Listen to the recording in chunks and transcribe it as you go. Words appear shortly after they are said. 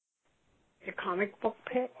The Comic Book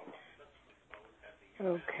Pit?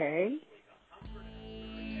 Okay.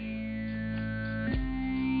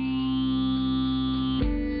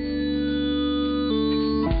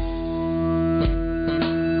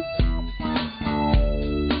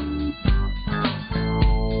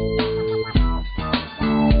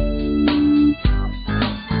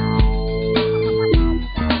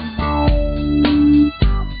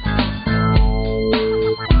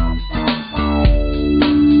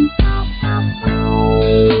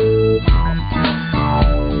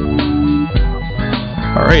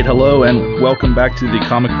 All right, hello, and welcome back to the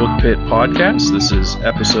Comic Book Pit podcast. This is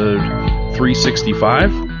episode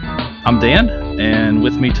 365. I'm Dan, and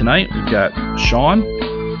with me tonight we've got Sean.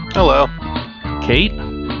 Hello. Kate.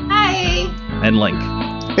 Hi. And Link.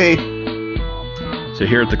 Hey. So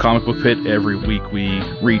here at the Comic Book Pit, every week we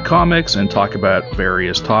read comics and talk about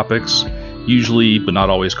various topics, usually but not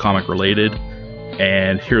always comic related.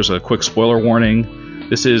 And here's a quick spoiler warning.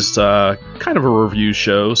 This is kind of a review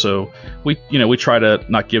show, so we try to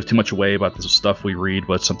not give too much away about the stuff we read,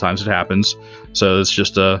 but sometimes it happens. So it's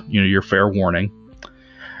just your fair warning.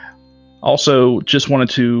 Also, just wanted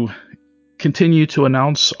to continue to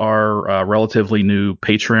announce our relatively new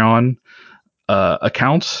Patreon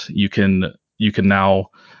account. You can now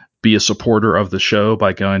be a supporter of the show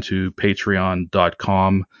by going to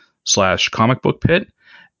patreon.com/comicbookpit,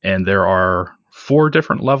 and there are 4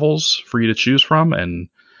 different levels for you to choose from, and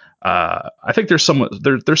I think there's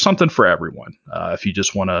something for everyone. If you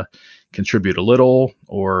just want to contribute a little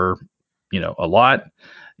or a lot,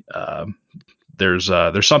 there's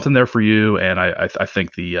something there for you, and I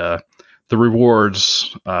think the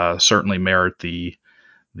rewards certainly merit the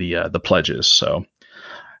pledges. So,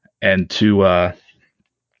 and to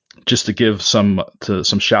just to give some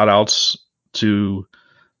shout outs to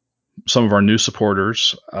some of our new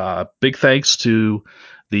supporters. Big thanks to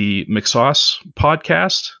the McSauce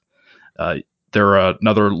podcast. They're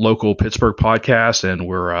another local Pittsburgh podcast, and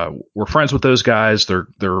we're friends with those guys. They're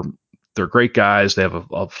great guys. They have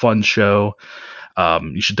a fun show.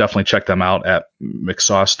 You should definitely check them out at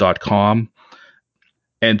mcsauce.com.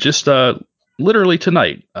 And just literally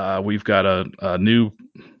tonight, we've got a new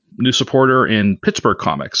supporter in Pittsburgh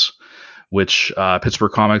Comics, which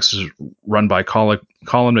Pittsburgh Comics is run by Colin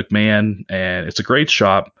McMahon, and it's a great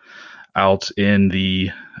shop out in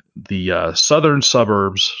the southern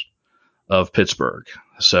suburbs of Pittsburgh.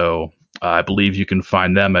 So I believe you can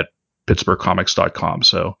find them at pittsburghcomics.com.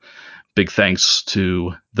 So big thanks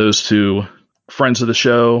to those 2 friends of the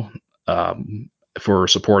show for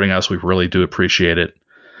supporting us. We really do appreciate it.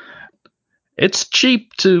 It's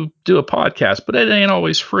cheap to do a podcast, but it ain't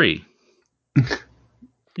always free.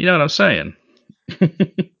 You know what I'm saying?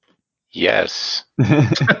 Yes.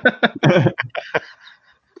 I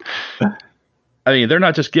mean, they're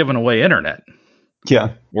not just giving away internet.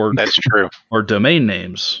 Yeah. Or that's true. Or domain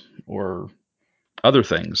names or other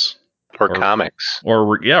things. Or comics.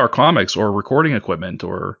 Or comics or recording equipment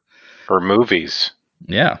or movies.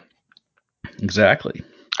 Yeah. Exactly.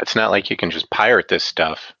 It's not like you can just pirate this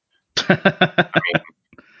stuff.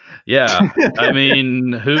 Yeah, I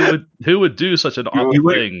mean, who would do such an awful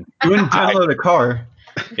thing? You wouldn't download a car.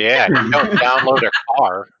 Yeah, you don't download a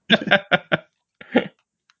car.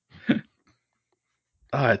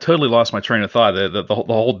 I totally lost my train of thought. The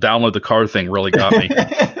whole download the car thing really got me.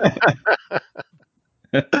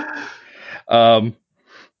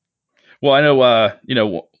 Well, I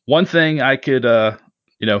know, one thing I could, if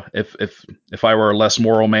I were a less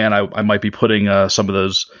moral man, I might be putting some of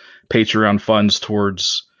those Patreon funds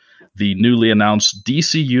towards the newly announced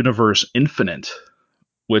DC Universe Infinite,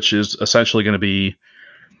 which is essentially going to be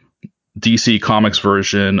DC Comics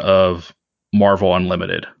version of Marvel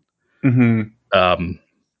Unlimited. Mm-hmm.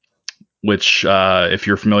 Which, if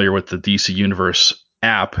you're familiar with the DC Universe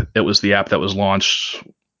app, it was the app that was launched,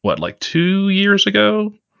 2 years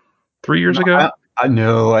ago? 3 years ago? I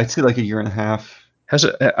know. I'd say like a year and a half. Has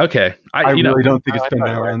it? Okay. I really don't think it's been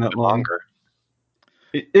around that long. Longer.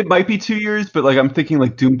 It might be 2 years, but I'm thinking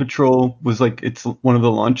Doom Patrol was it's one of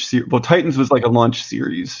the launch series. Well, Titans was a launch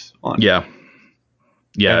series on. Yeah.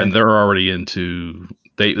 Yeah, and they're already into.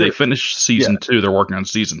 They finished season 2. They're working on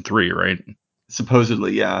season 3, right?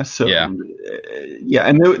 Supposedly, yeah. So yeah,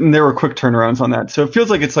 and there were quick turnarounds on that. So it feels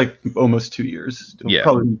like it's almost 2 years. They'll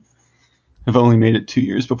probably have only made it 2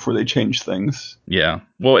 years before they changed things. Yeah.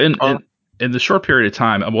 Well, in the short period of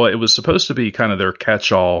time, it was supposed to be kind of their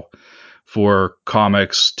catch-all for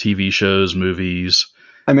comics, TV shows, movies.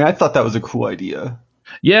 I mean, I thought that was a cool idea.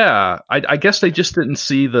 Yeah, I guess they just didn't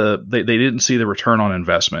see they didn't see the return on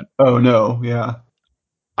investment. Oh no, yeah.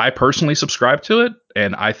 I personally subscribe to it,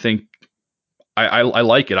 and I think I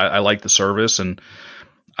like it. I like the service, and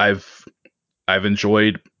I've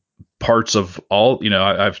enjoyed parts of all.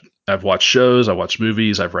 I've watched shows, I watched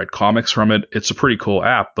movies, I've read comics from it. It's a pretty cool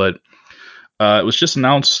app, but it was just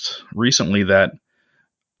announced recently that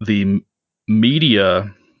the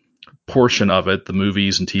media portion of it, the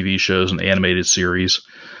movies and TV shows and animated series,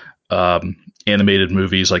 animated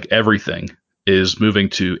movies, like everything, is moving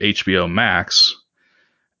to HBO Max,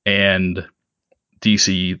 and the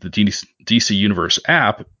DC Universe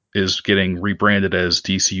app is getting rebranded as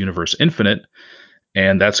DC Universe Infinite,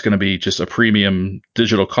 and that's going to be just a premium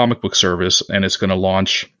digital comic book service, and it's going to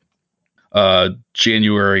launch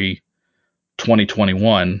January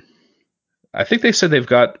 2021. I think they said they've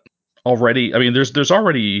got already. I mean, there's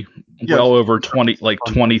already well over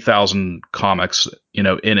 20,000 comics, in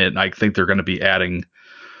it. And I think they're going to be adding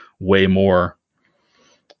way more.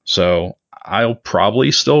 So I'll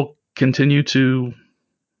probably still continue to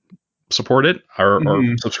support it or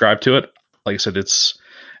subscribe to it. Like I said, it's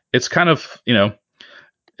kind of,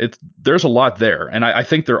 there's a lot there, and I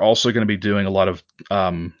think they're also going to be doing a lot of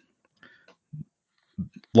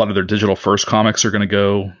their digital first comics are going to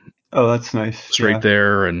go. Oh, that's nice. Straight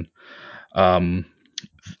there, and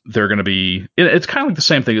they're going to be. It's kind of like the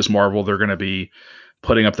same thing as Marvel. They're going to be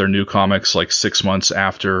putting up their new comics like 6 months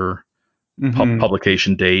after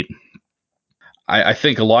publication date. I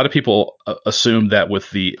think a lot of people assume that with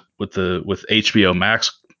HBO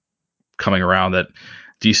Max coming around, that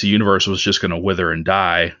DC Universe was just going to wither and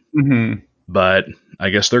die. But I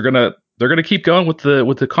guess they're gonna keep going with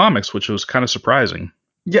the comics, which was kind of surprising.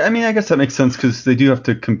 Yeah, I mean, I guess that makes sense because they do have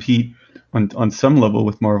to compete on some level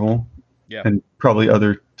with Marvel, and probably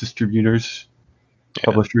other distributors,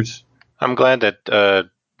 publishers. I'm glad that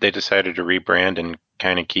they decided to rebrand and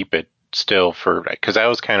kind of keep it still because I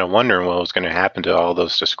was kind of wondering what was going to happen to all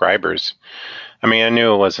those subscribers. I mean, I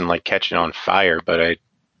knew it wasn't like catching on fire, but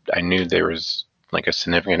I knew there was like a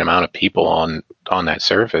significant amount of people on that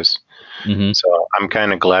service. So I'm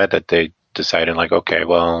kind of glad that they decided like, okay,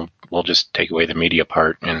 well, we'll just take away the media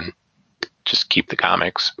part and just keep the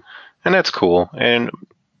comics. And that's cool. And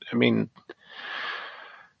I mean,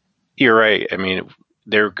 you're right. I mean,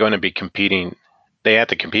 they're going to be competing. They have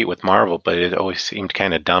to compete with Marvel, but it always seemed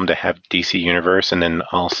kind of dumb to have DC Universe and then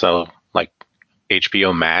also like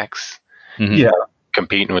HBO Max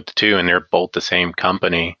competing with the two, and they're both the same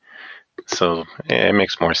company. So it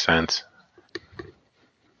makes more sense.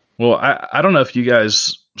 Well, I don't know if you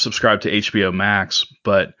guys subscribe to HBO Max,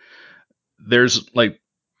 but there's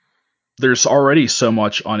already so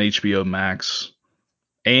much on HBO Max,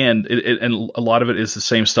 and and a lot of it is the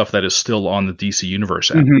same stuff that is still on the DC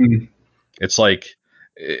Universe app. It's like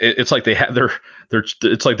they have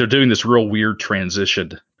it's like they're doing this real weird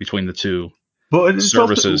transition between the two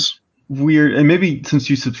services. Weird, and maybe since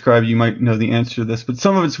you subscribe, you might know the answer to this, but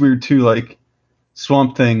some of it's weird too. Like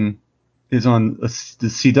Swamp Thing is on the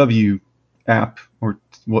CW app or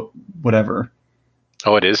whatever.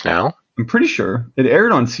 Oh, it is now? I'm pretty sure it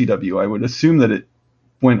aired on CW. I would assume that it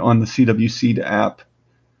went on the CW Seed app,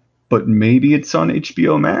 but maybe it's on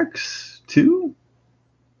HBO Max too.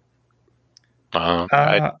 I'm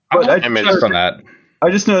not on that. I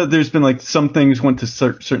just know that there's been like some things went to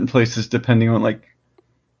certain places depending on like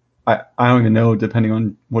I don't even know, depending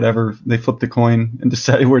on whatever they flipped a coin and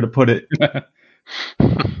decided where to put it.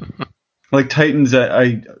 Like Titans,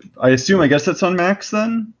 I assume, I guess that's on Max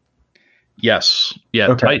then? Yes. Yeah.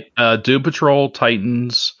 Okay. Doom Patrol,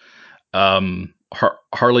 Titans,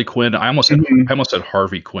 Harley Quinn. I almost said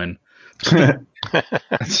Harvey Quinn.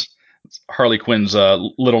 It's Harley Quinn's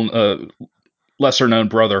little lesser known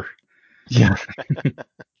brother. Yeah.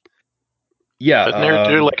 Yeah. Wasn't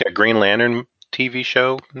there like a Green Lantern TV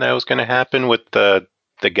show that was going to happen with the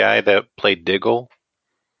guy that played Diggle?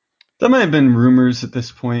 That might have been rumors at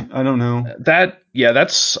this point. I don't know.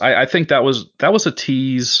 I think that was a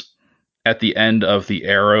tease at the end of the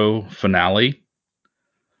Arrow finale.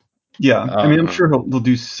 Yeah, I mean, I'm sure they'll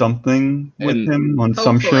do something with him on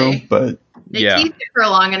some show, but they teased it for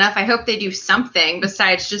long enough. I hope they do something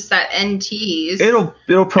besides just that end tease. It'll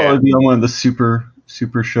probably be on one of the super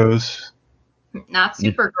shows. Not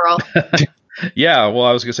Supergirl. Yeah, well,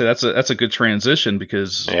 I was gonna say that's a good transition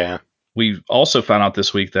because we also found out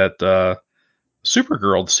this week that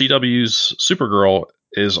Supergirl, CW's Supergirl,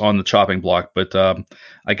 is on the chopping block, but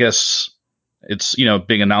I guess it's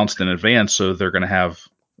being announced in advance, so they're going to have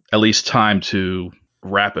at least time to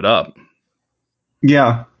wrap it up.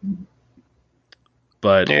 Yeah,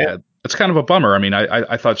 but it's kind of a bummer. I mean,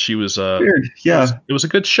 I thought she was weird. Yeah, it was a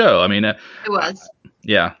good show. I mean, it was.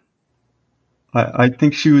 Yeah, I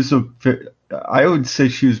think she was I would say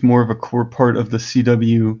she was more of a core part of the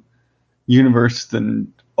CW universe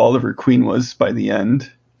than Oliver Queen was by the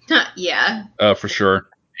end. Yeah. For sure.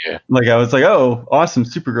 Like I was like, oh, awesome,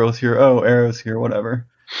 Supergirl's here. Oh, Arrow's here. Whatever.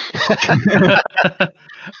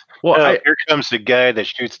 Well, Oh, here comes the guy that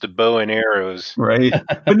shoots the bow and arrows. Right.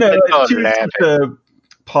 But no, That's she's what such happened. a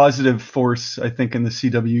positive force, I think, in the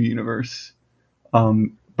CW universe,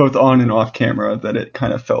 both on and off camera, that it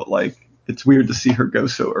kind of felt like it's weird to see her go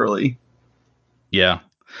so early. yeah,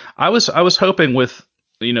 I was hoping with,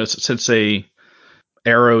 since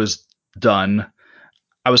Arrow is done,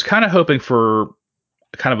 I was kind of hoping for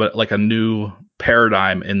kind of a new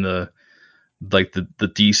paradigm in the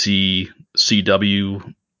DC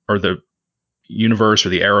CW or the universe or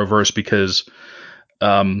the Arrowverse, because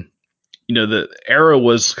the Arrow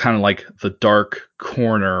was kind of like the dark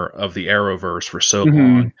corner of the Arrowverse for so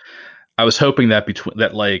long. I was hoping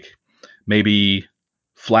that like maybe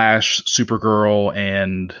Flash, Supergirl,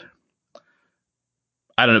 and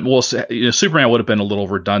I don't know. Well, Superman would have been a little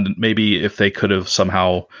redundant. Maybe if they could have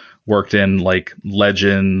somehow worked in like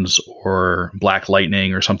Legends or Black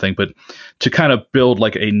Lightning or something, but to kind of build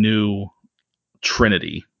like a new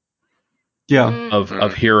trinity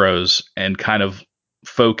of heroes and kind of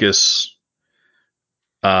focus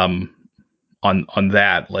on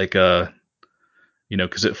that, like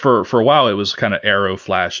because for a while it was kind of Arrow,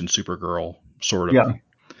 Flash, and Supergirl sort of. Yeah.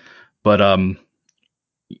 But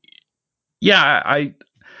yeah,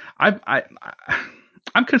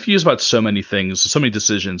 I'm confused about so many things, so many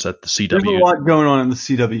decisions that the CW There's a lot going on in the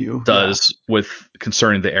CW does with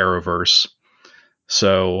concerning the Arrowverse.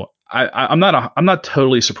 So I'm not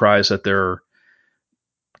totally surprised that they're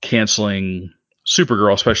canceling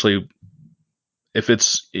Supergirl, especially if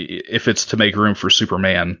it's to make room for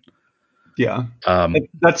Superman. Yeah.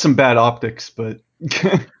 That's some bad optics, but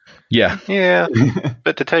yeah. Yeah.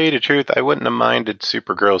 But to tell you the truth, I wouldn't have minded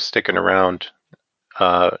Supergirl sticking around.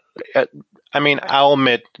 I mean, I'll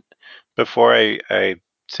admit, before I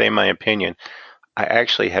say my opinion, I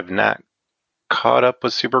actually have not caught up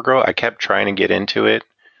with Supergirl. I kept trying to get into it,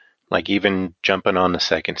 like even jumping on the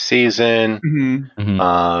second season,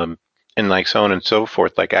 and like so on and so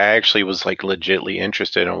forth. Like I actually was like legitly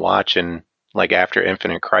interested in watching, like after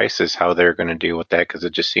Infinite Crisis, how they're going to deal with that, because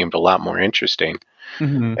it just seemed a lot more interesting.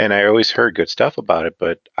 And I always heard good stuff about it,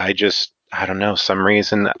 but I don't know, some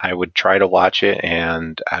reason I would try to watch it,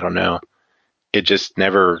 and I don't know, it just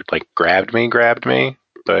never like grabbed me.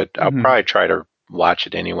 But I'll probably try to watch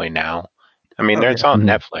it anyway now. I mean, it's on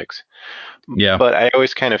Netflix. Yeah. But I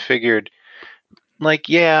always kind of figured, like,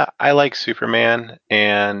 yeah, I like Superman,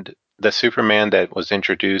 and the Superman that was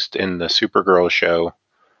introduced in the Supergirl show,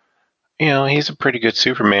 he's a pretty good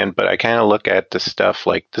Superman, but I kind of look at the stuff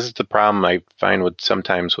like, this is the problem I find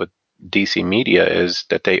sometimes with DC media, is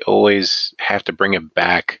that they always have to bring it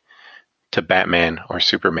back to Batman or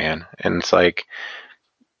Superman. And it's like,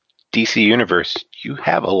 DC Universe, you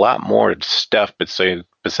have a lot more stuff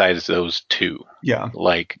besides those two. Yeah.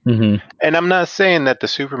 Like, and I'm not saying that the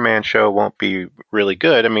Superman show won't be really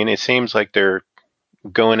good. I mean, it seems like they're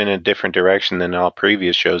going in a different direction than all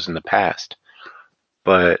previous shows in the past.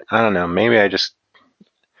 But I don't know, maybe I just,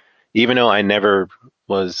 even though I never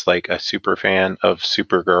was like a super fan of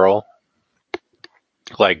Supergirl,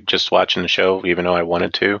 like just watching the show, even though I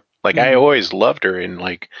wanted to, like I always loved her in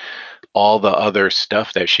like all the other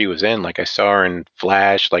stuff that she was in. Like I saw her in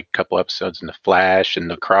Flash, like a couple episodes in the Flash and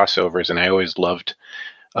the crossovers, and I always loved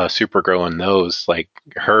Supergirl in those. Like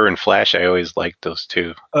her and Flash, I always liked those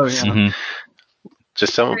two. Oh yeah.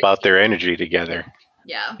 Just something about their energy together.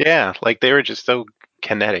 Yeah, like they were just so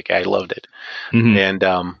kinetic. I loved it. And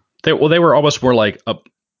they were almost more like a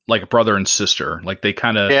brother and sister. Like they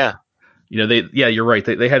kind of you're right.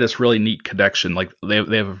 They had this really neat connection. Like they have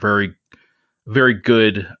a very, very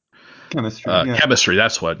good chemistry. Chemistry.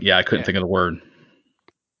 That's what. Yeah, I couldn't think of the word.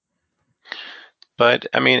 But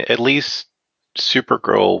I mean, at least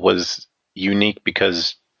Supergirl was unique,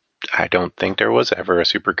 because I don't think there was ever a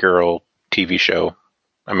Supergirl TV show.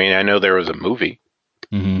 I mean, I know there was a movie,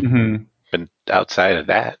 but outside of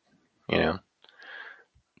that,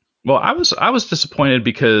 Well, I was disappointed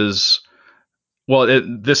because, well,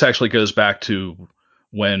 this actually goes back to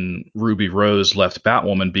when Ruby Rose left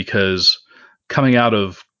Batwoman, because coming out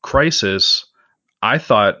of Crisis, I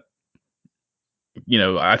thought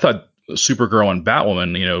Supergirl and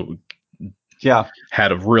Batwoman,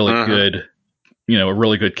 had a really good, a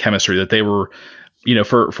really good chemistry, that they were,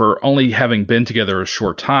 for only having been together a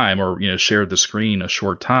short time, or, shared the screen a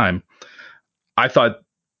short time. I thought,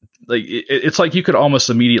 like, it's like you could almost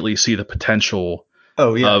immediately see the potential.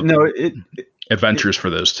 Oh yeah, adventures for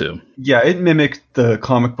those two. Yeah, it mimicked the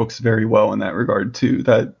comic books very well in that regard too.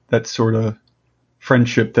 That sort of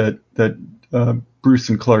friendship that Bruce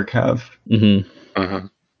and Clark have. Mm-hmm. Mhm.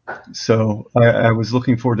 So I was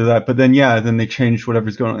looking forward to that. But then then they changed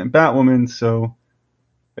whatever's going on in Batwoman. So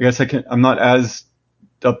I guess I'm not as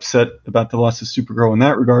upset about the loss of Supergirl in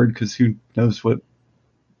that regard, because who knows what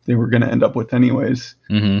they were going to end up with anyways.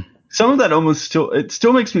 Mm-hmm. Some of that it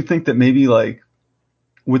still makes me think that maybe like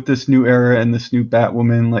with this new era and this new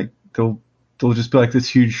Batwoman, like they'll just be like this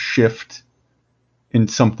huge shift in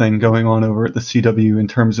something going on over at the CW in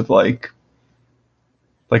terms of like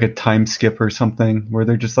a time skip or something, where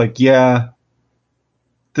they're just like, yeah,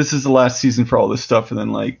 this is the last season for all this stuff, and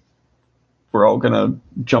then like we're all gonna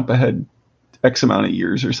jump ahead X amount of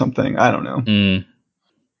years or something. I don't know. Mm.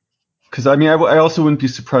 Because I mean, I also wouldn't be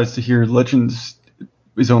surprised to hear Legends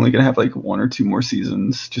is only going to have like 1 or 2 more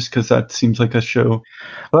seasons, just because that seems like a show.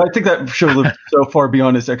 But I think that show lived so far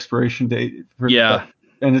beyond its expiration date.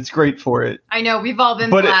 And it's great for it. I know, we've all been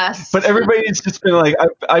blessed. But everybody's just been like,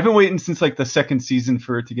 I've been waiting since like the 2nd season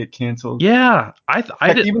for it to get canceled. Yeah, I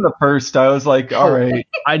did. Even the first, I was like, all right.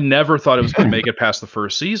 I never thought it was going to make it past the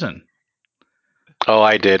first season. Oh,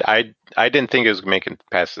 I did. I didn't think it was making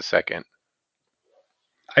past the 2nd.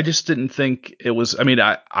 I just didn't think it was. I mean,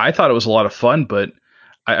 I thought it was a lot of fun, but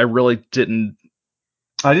I really didn't.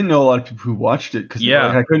 I didn't know a lot of people who watched it because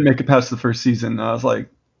I couldn't make it past the first season. I was like,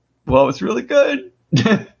 well, it's really good.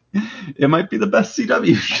 It might be the best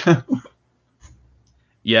CW show.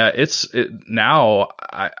 Yeah, now.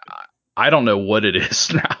 I don't know what it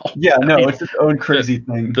is now. Yeah, no, it's its own crazy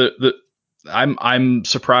thing. I'm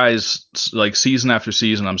surprised, like season after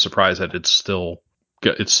season, I'm surprised that it's still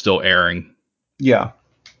airing. Yeah.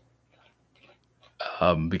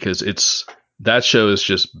 Because that show is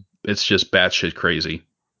just batshit crazy.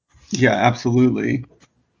 Yeah, absolutely.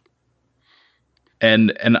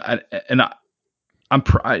 And I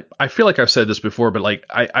feel like I've said this before, but like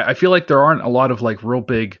I feel like there aren't a lot of like real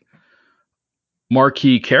big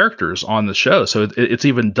marquee characters on the show, so it's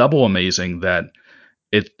even double amazing that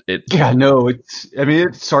it. Yeah, no, it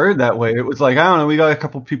started that way. It was like, I don't know, we got a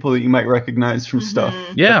couple people that you might recognize from stuff.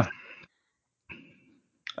 Yeah.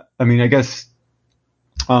 I mean, I guess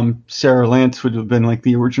Sarah Lance would have been like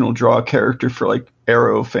the original draw character for like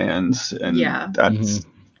Arrow fans, and that's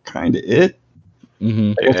kind of it.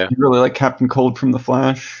 Mm-hmm. I guess if you really like Captain Cold from The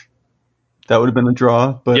Flash, that would have been a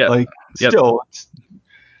draw, but still,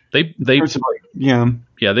 they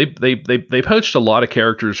poached a lot of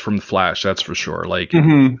characters from The Flash, that's for sure. Like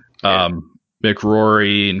Mick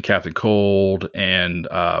Rory and Captain Cold and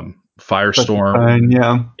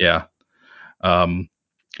Firestorm. Yeah.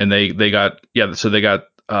 And they got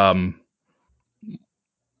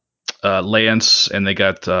Lance, and they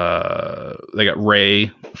got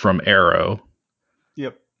Ray from Arrow.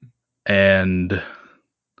 Yep. And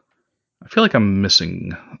I feel like I'm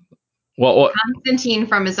missing. Well, Constantine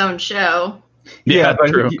from his own show. Yeah,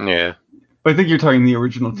 true. But I think you're talking the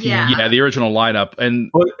original team. Yeah, the original lineup, and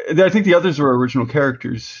I think the others were original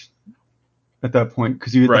characters at that point,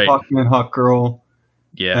 because you had the Hawkman, Hawkgirl.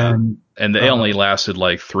 Yeah, and they only lasted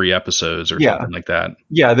like 3 episodes or something like that.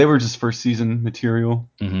 Yeah, they were just first season material.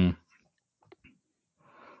 Mm-hmm.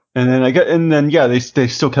 And then they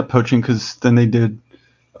still kept poaching, because then they did.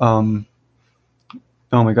 Oh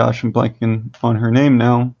my gosh, I'm blanking on her name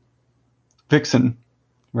now. Vixen,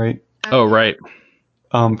 right? Oh, right.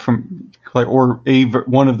 From like, or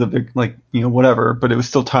one of the, like, you know, whatever, but it was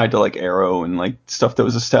still tied to like Arrow and like stuff that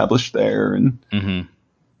was established there, and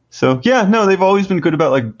so they've always been good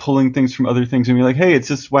about like pulling things from other things and be like, hey, it's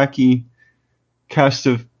this wacky cast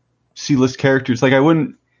of C-list characters. Like, I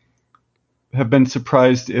wouldn't have been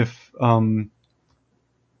surprised if, barring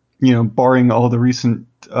all the recent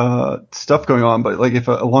stuff going on, but like if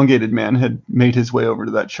an Elongated Man had made his way over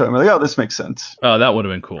to that show, I'm like, oh, this makes sense. Oh, that would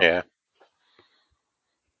have been cool. Yeah.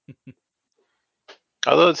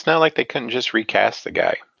 Although it's not like they couldn't just recast the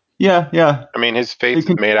guy. Yeah. I mean, his face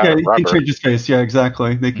is made out of rubber. They can change his face. Yeah,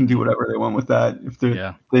 exactly. They can do whatever they want with that if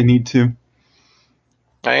they need to.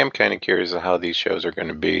 I am kind of curious of how these shows are going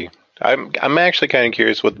to be. I'm actually kind of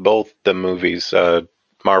curious what both the movies,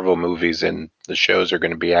 Marvel movies, and the shows are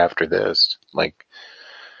going to be after this, like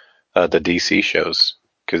the DC shows.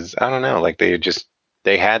 Because I don't know, like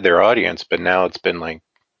they had their audience, but now it's been like,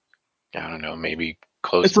 I don't know, maybe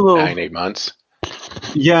close to 9-8 months.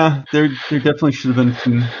 Yeah, there definitely should have been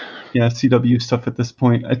some CW stuff at this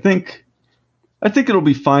point. I think it'll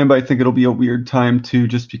be fine, but I think it'll be a weird time too,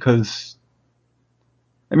 just because.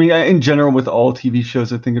 I mean, in general, with all TV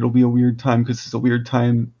shows, I think it'll be a weird time because it's a weird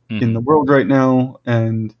time in the world right now,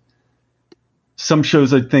 and some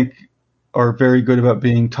shows I think are very good about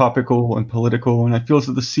being topical and political, and I feel as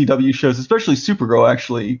though the CW shows, especially Supergirl,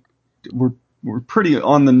 actually were were pretty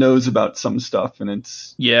on the nose about some stuff, and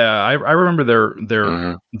it's Yeah, I remember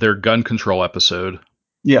Mhm. their gun control episode,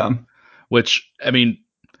 yeah. which I mean,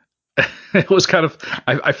 it was kind of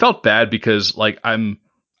I felt bad because like I'm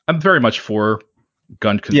very much for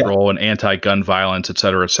gun Yeah. control and anti-gun violence, et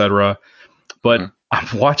cetera, et cetera. But Mhm.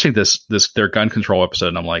 I'm watching their gun control episode,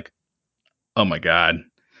 and I'm like, oh my god,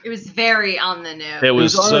 It was very on the nose. it It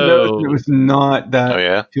was was on the nose, and it so was not Oh that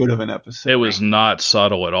yeah. good of an episode. it was not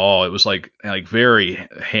subtle at all. It was like very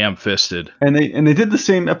ham-fisted. And they did the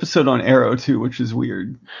same episode on Arrow too, which is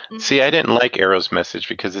weird. See, I didn't like Arrow's message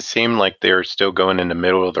because it seemed like they were still going in the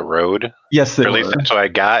middle of the road. Yes, they Or at least were. that's what I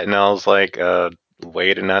got, and I was like,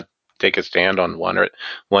 way to not take a stand on one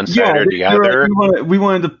Yeah, side or the they were like, other. we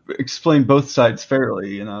wanted to explain both sides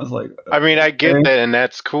fairly, and I was like, I mean, I get okay. that, and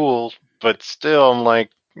that's cool, but still, I'm like,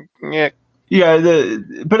 yeah. Yeah,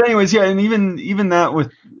 but anyways, yeah, and even that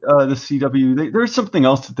with the CW, there's something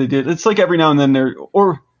else that they did. It's like every now and then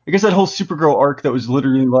or I guess that whole Supergirl arc that was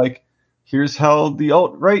literally like, here's how the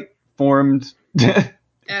alt-right formed. Oh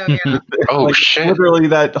yeah. Oh Like, shit. literally,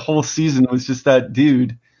 that whole season was just that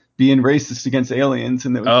dude being racist against aliens,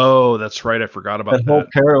 and it was Oh, that's right. I forgot about that whole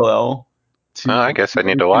parallel to Oh, I guess I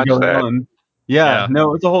need to everything watch going that. on. Yeah, Yeah.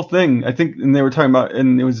 no, it's a whole thing. I think, and they were talking about,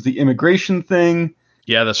 and it was the immigration thing.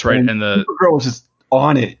 Yeah, that's right. And the Supergirl was just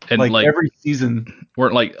on it, and like like every season.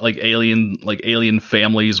 weren't like alien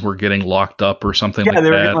families were getting locked up or something Yeah, like they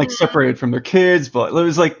were that. getting like separated from their kids, but it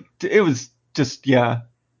was like it was just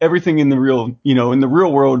everything in the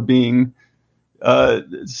real world being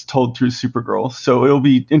it's told through Supergirl. So it'll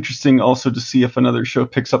be interesting also to see if another show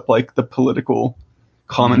picks up like the political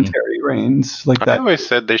commentary reigns like I that. always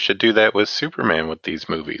said they should do that with Superman with these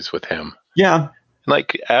movies with him. Yeah,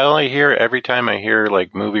 Like, all I hear every time I hear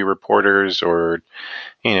like movie reporters or,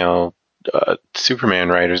 you know, Superman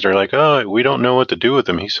writers, they're like, oh, we don't know what to do with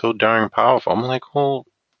him. He's so darn powerful. I'm like, well,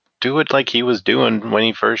 do it like he was doing when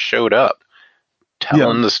he first showed up,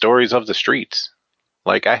 telling the stories of the streets.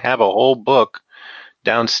 Like, I have a whole book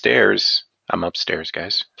downstairs. I'm upstairs,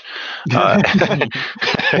 guys.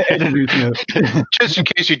 Editor's note. Just in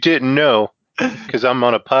case you didn't know, because I'm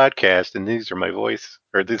on a podcast and these are my voice,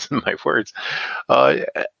 or these are my words.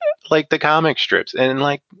 Like the comic strips, and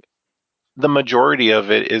like the majority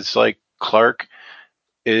of it is like Clark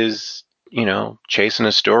is, chasing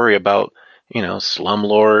a story about,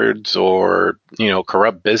 slumlords or,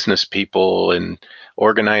 corrupt business people and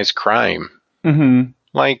organized crime. Mm-hmm.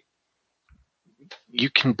 Like,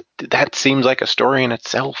 that seems like a story in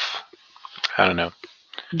itself. I don't know.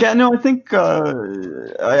 Yeah, no, I think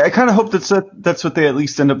I kind of hope that's what they at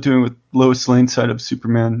least end up doing with Lois Lane's side of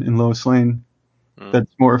Superman in Lois Lane.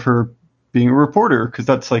 That's more of her being a reporter, because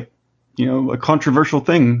that's like, a controversial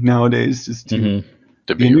thing nowadays is to be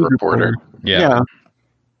a news reporter. Yeah.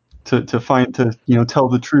 To tell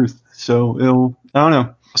the truth. So I don't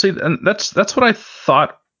know. See, and that's what I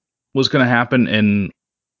thought was going to happen in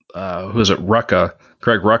who was it? Rucka.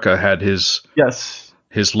 Greg Rucka had his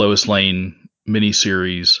Lois Lane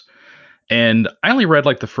miniseries, and I only read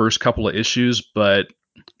like the first couple of issues, but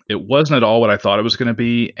it wasn't at all what I thought it was going to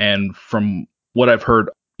be. And from what I've heard,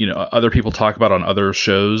 other people talk about on other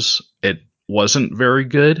shows, it wasn't very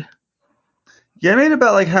good. Yeah, I made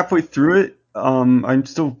about like halfway through it. I'm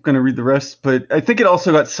still going to read the rest, but I think it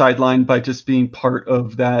also got sidelined by just being part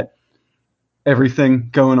of that everything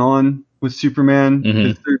going on with Superman.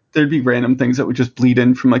 Mm-hmm. There'd be random things that would just bleed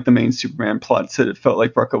in from like the main Superman plots that it felt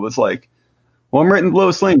like Rucka was like, well, I'm writing the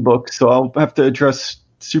Lois Lane book, so I'll have to address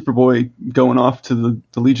Superboy going off to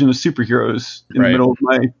the Legion of Superheroes in the middle of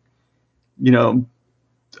my,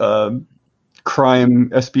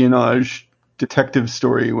 crime espionage detective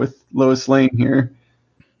story with Lois Lane here.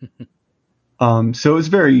 So it was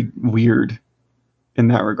very weird in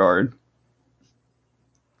that regard.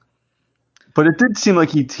 But it did seem like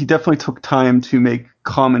he definitely took time to make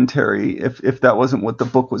commentary if that wasn't what the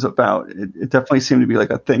book was about. It definitely seemed to be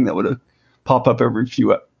like a thing that would pop up every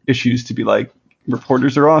few issues to be like,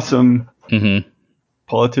 reporters are awesome,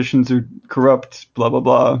 politicians are corrupt, blah, blah,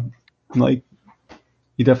 blah. Like,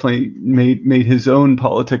 he definitely made his own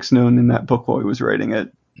politics known in that book while he was writing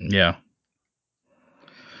it. Yeah.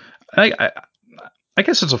 I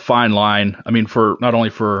guess it's a fine line. I mean, for not only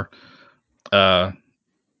for comic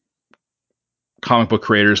book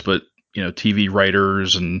creators, but TV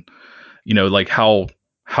writers, and like how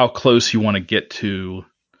close you want to get to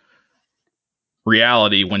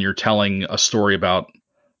reality when you're telling a story about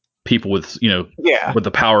people with with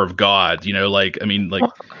the power of God. Like, I mean, like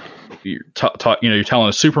you're you're telling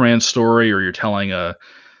a Superman story, or you're telling a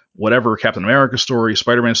whatever Captain America story,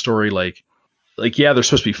 Spider-Man story. Like yeah, they're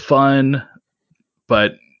supposed to be fun,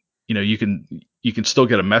 but you can still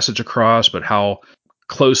get a message across, but how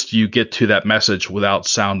close do you get to that message without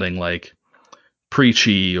sounding like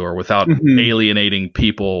preachy or without alienating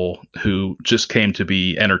people who just came to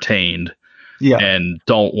be entertained and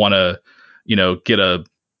don't want to, get a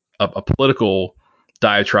political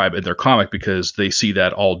diatribe in their comic because they see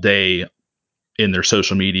that all day in their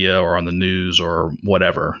social media or on the news or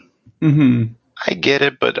whatever. I get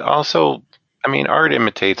it, but also, art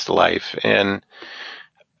imitates life. And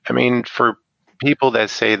for people that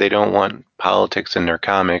say they don't want politics in their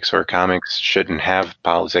comics or comics shouldn't have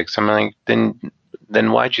politics, I'm like,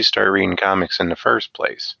 then why'd you start reading comics in the first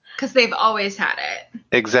place? Because they've always had it.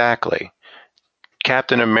 Exactly.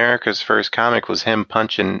 Captain America's first comic was him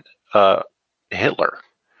punching Hitler.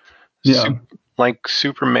 Yeah. Like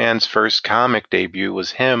Superman's first comic debut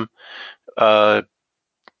was him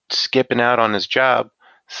skipping out on his job,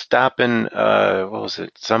 stopping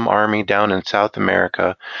some army down in South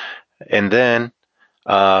America, and then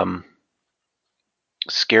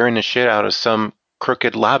scaring the shit out of some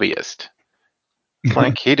crooked lobbyist.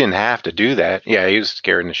 Like, he didn't have to do that. Yeah, he was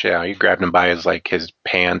scaring the shit out. He grabbed him by his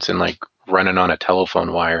pants and running on a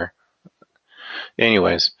telephone wire.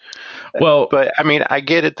 Anyways. Well, but I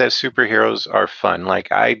get it that superheroes are fun.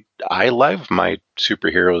 Like, I love my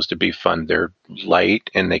superheroes to be fun. They're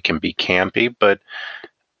light and they can be campy, but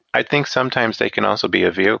I think sometimes they can also be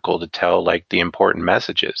a vehicle to tell the important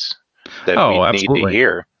messages that we absolutely need to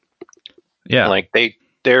hear. Yeah. Like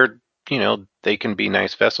they're they can be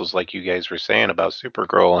nice vessels, like you guys were saying about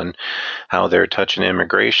Supergirl and how they're touching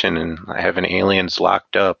immigration and having aliens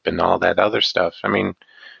locked up and all that other stuff.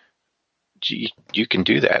 You can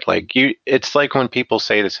do that. It's like when people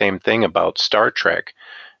say the same thing about Star Trek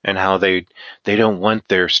and how they don't want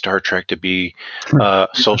their Star Trek to be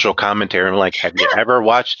social commentary. I'm like, have you ever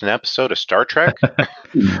watched an episode of Star Trek?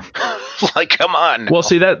 Come on now. Well,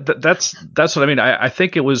 see, that's what I mean. I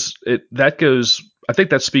think I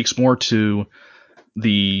think that speaks more to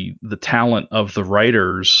the talent of the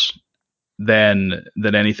writers than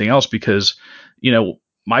anything else, because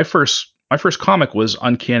my first comic was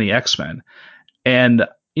Uncanny X-Men, and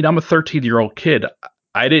I'm a 13-year-old kid.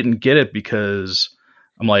 I didn't get it because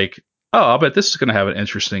I'm like, oh, I bet this is going to have an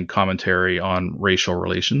interesting commentary on racial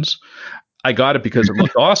relations. I got it because it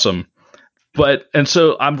looked awesome. And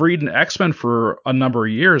so I'm reading X-Men for a number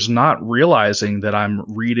of years, not realizing that I'm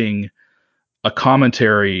reading a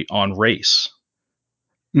commentary on race.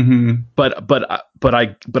 But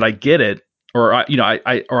I get it, or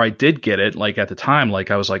I did get it. Like, at the time,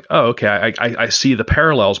 I was like, oh, okay, I see the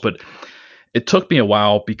parallels. But it took me a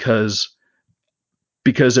while because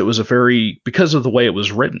it was because of the way it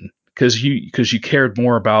was written, because you cared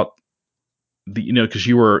more about because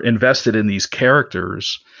you were invested in these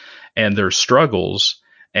characters and their struggles,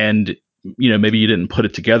 and maybe you didn't put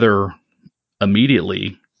it together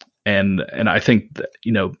immediately, and I think that,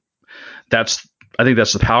 that's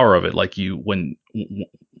the power of it. Like,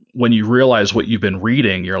 when you realize what you've been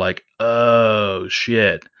reading, you're like, oh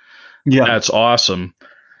shit, yeah, that's awesome.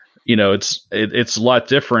 It's a lot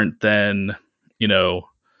different than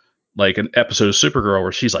like an episode of Supergirl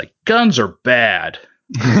where she's like, guns are bad.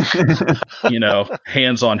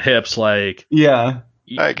 Hands on hips, yeah.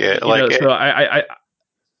 I get it. So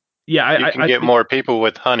you can get more people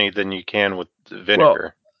with honey than you can with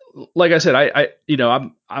vinegar. Well, like I said,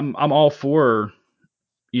 I'm all for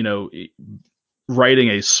writing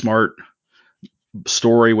a smart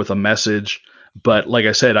story with a message, but like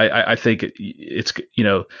I said, I think it's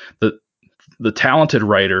the talented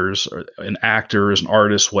writers and actors and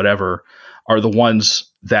artists, whatever, are the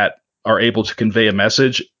ones that are able to convey a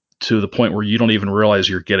message to the point where you don't even realize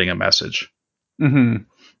you're getting a message. And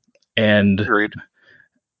agreed.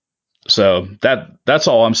 So that's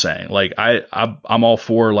all I'm saying. Like, I'm all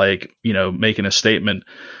for making a statement,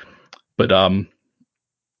 but I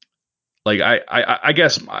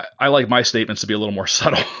guess I like my statements to be a little more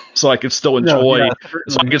subtle, so I can still enjoy. No,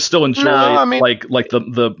 like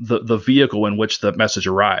the vehicle in which the message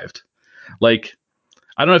arrived. Like,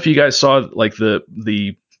 I don't know if you guys saw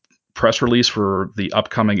the press release for the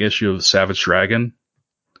upcoming issue of Savage Dragon.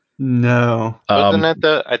 No. Wasn't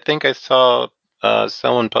that I think I saw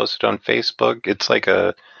someone posted on Facebook. It's I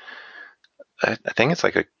think it's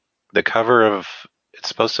the cover of. It's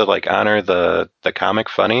supposed to honor the comic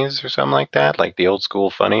funnies or something like that, like the old school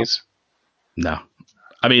funnies. No,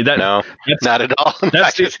 I mean that's not at all.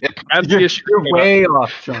 That's the issue. You're way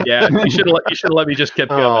off, Sean. Yeah, you should have let me just keep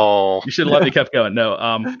going. Oh. You should have let me keep going.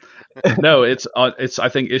 No, no, it's I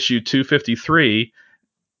think issue 253.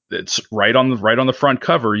 It's right on the front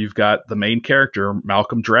cover. You've got the main character,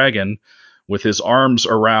 Malcolm Dragon, with his arms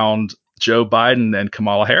around Joe Biden and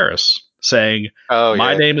Kamala Harris, saying, Oh,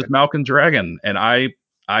 "My yeah. name is Malcolm Dragon, and I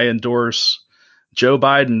endorse Joe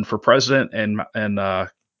Biden for president and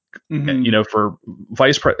for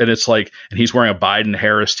vice president." And it's like, and he's wearing a Biden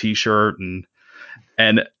Harris T-shirt,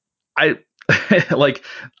 and I like,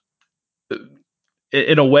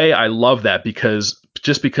 in a way, I love that because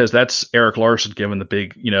that's Eric Larson giving the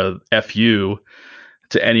big, FU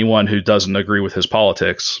to anyone who doesn't agree with his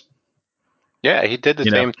politics. Yeah, he did the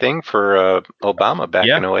same thing for Obama back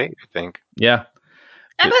in 2008, I think. Yeah.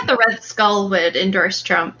 I bet the Red Skull would endorse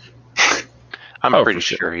Trump. I'm pretty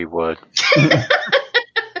sure he would.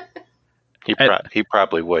 He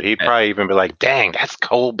probably would. He'd probably even be like, "Dang, that's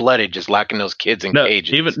cold-blooded, just locking those kids in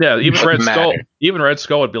cages." Even Red Skull. Even Red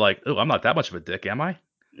Skull would be like, "Oh, I'm not that much of a dick, am I?"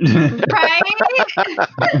 Right?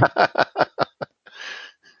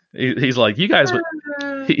 He's like, "You guys would."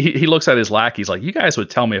 He looks at his lackeys like, "You guys would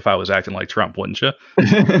tell me if I was acting like Trump, wouldn't you?"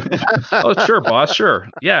 "Oh, sure, boss. Sure.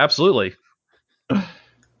 Yeah, absolutely."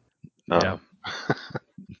 Yeah.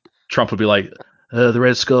 Trump would be like, "The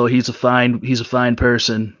Red Skull. He's a fine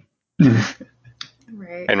person."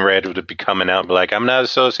 Right. And Red would be coming out and be like, "I'm not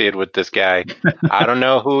associated with this guy. I don't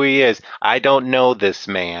know who he is. I don't know this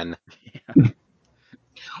man."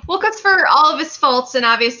 Well, because for all of his faults, and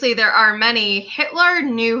obviously there are many, Hitler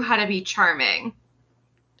knew how to be charming.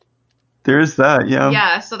 There's that, yeah.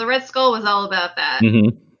 Yeah, so the Red Skull was all about that.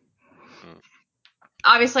 Mm-hmm.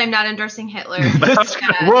 Obviously, I'm not endorsing Hitler.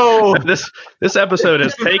 Whoa! This episode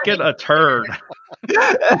has taken a turn.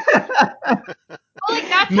 Well, like,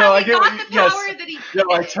 that's how he got the power that he did. No,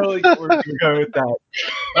 I totally get where you're going with that.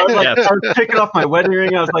 I was like, I was picking off my wedding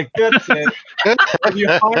ring. I was like, that's it. And you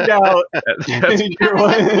find out. You're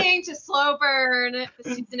listening to Slow Burn, the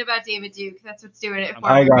season about David Duke. That's what's doing it for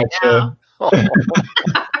I me got right you.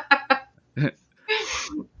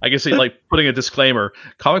 I can see, like, putting a disclaimer: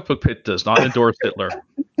 Comic Book Pit does not endorse Hitler.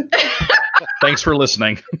 Thanks for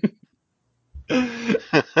listening.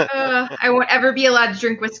 I won't ever be allowed to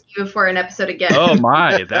drink whiskey before an episode again. Oh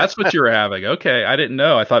my, that's what you're having. Okay, I didn't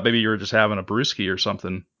know. I thought maybe you were just having a brewski or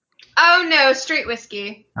something. Oh no, straight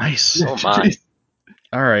whiskey. Nice. Oh my.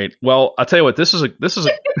 All right. Well, I'll tell you what. This is a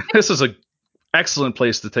excellent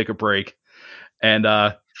place to take a break and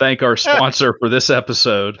thank our sponsor for this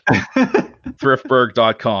episode,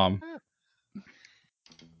 thriftburg.com.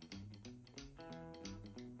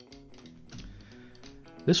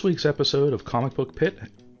 This week's episode of Comic Book Pit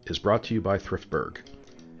is brought to you by Thriftburg.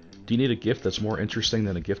 Do you need a gift that's more interesting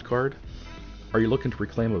than a gift card? Are you looking to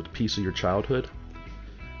reclaim a piece of your childhood?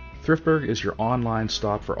 Thriftburg is your online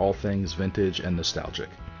stop for all things vintage and nostalgic.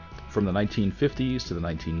 From the 1950s to the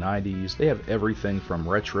 1990s, they have everything from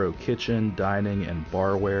retro kitchen, dining, and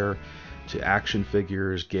barware to action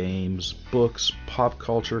figures, games, books, pop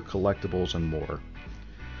culture, collectibles, and more.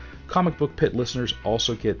 Comic Book Pit listeners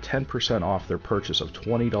also get 10% off their purchase of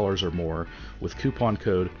 $20 or more with coupon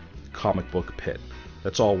code ComicBookPit.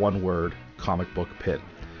 That's all one word, Comic Book Pit.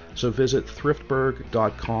 So visit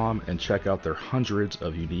thriftburg.com and check out their hundreds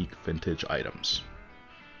of unique vintage items.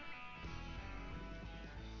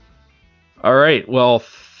 All right. Well,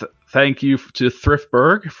 thank you to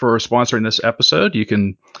Thriftburg for sponsoring this episode. You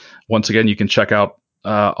can check out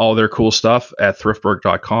all their cool stuff at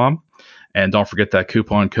thriftburg.com. And don't forget that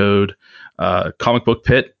coupon code Comic Book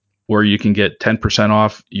Pit, where you can get 10%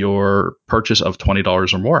 off your purchase of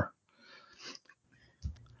 $20 or more.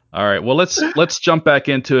 All right. Well, let's jump back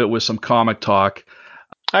into it with some comic talk.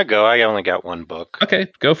 I only got one book. Okay,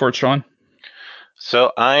 go for it, Sean.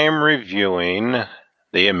 So I am reviewing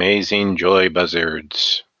The Amazing Joy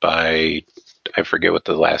Buzzards by, I forget what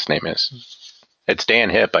the last name is. It's Dan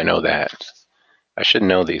Hipp, I know that. I should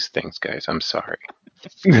know these things, guys. I'm sorry.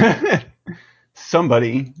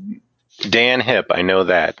 Somebody. Dan Hipp, I know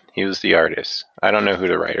that. He was the artist. I don't know who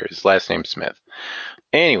the writer is. His last name's Smith.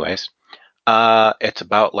 Anyways, it's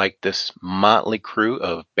about like this motley crew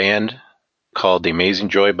of band called The Amazing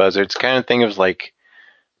Joy Buzzards. Kind of thing of like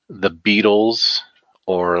the Beatles,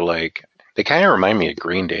 or like, they kind of remind me of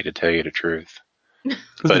Green Day, to tell you the truth.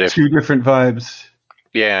 Those are two different vibes.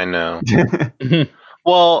 Yeah, I know.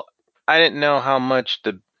 Well, I didn't know how much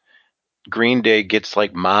the Green Day gets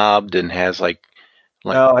like mobbed and has like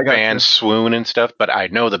fans swoon and stuff, but I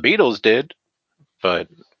know the Beatles did. But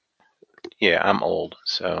yeah, I'm old,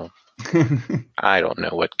 so I don't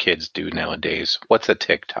know what kids do nowadays. What's a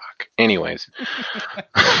TikTok? Anyways.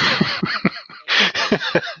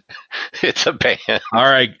 It's a band. All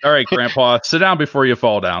right, Grandpa, sit down before you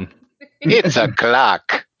fall down. It's a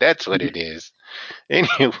clock. That's what it is.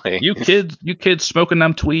 Anyway, you kids smoking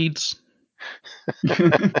them tweeds.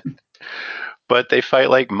 but they fight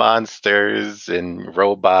like monsters and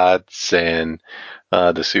robots and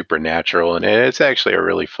the supernatural, and it's actually a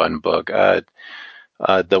really fun book.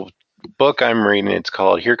 The book I'm reading, it's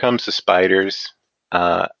called Here Comes the Spiders.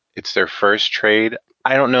 It's their first trade.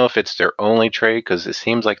 I don't know if it's their only trade because it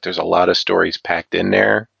seems like there's a lot of stories packed in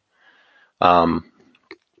there.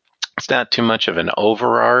 It's not too much of an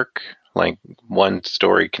overarch, like one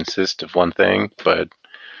story consists of one thing, but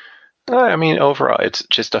I mean, overall, it's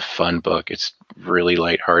just a fun book. It's really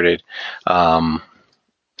lighthearted. The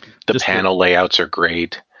Just to- panel layouts are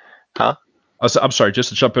great. Huh? I'm sorry, just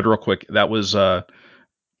to jump in real quick. That was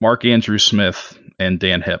Mark Andrew Smith and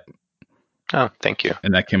Dan Hipp, Oh, thank you.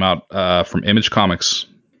 and that came out from Image Comics.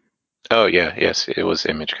 Oh, yeah, yes, it was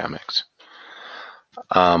Image Comics.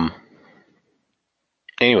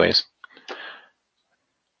 Anyways,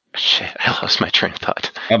 shit, I lost my train of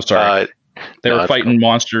thought. I'm sorry. They no, were it's fighting cool.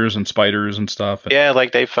 monsters and spiders and stuff. Yeah,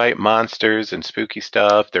 like they fight monsters and spooky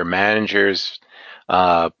stuff. Their manager's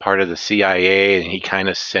part of the CIA, and he kind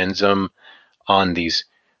of sends them on these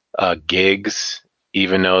gigs,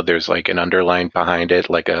 even though there's like an underline behind it,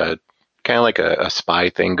 like a kind of like a spy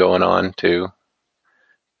thing going on too.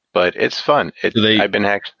 But it's fun. Do they? I've been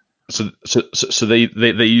hacked. So they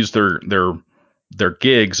use their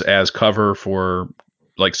gigs as cover for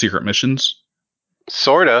like secret missions.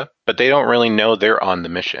 Sorta, but they don't really know they're on the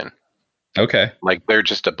mission. Okay. Like they're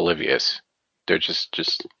just oblivious. They're just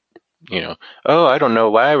oh, I don't know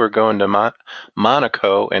why we're going to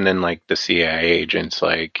Monaco, and then like the CIA agents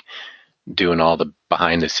like doing all the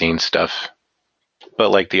behind the scenes stuff.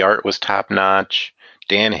 But like the art was top notch.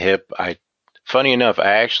 Dan Hipp, funny enough,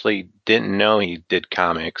 I actually didn't know he did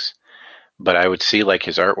comics, but I would see like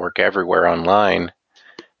his artwork everywhere online,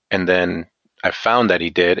 and then I found that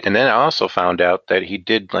he did, and then I also found out that he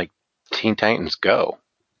did like Teen Titans Go.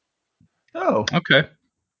 Oh, Okay.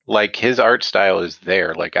 Like his art style is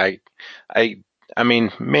there. Like I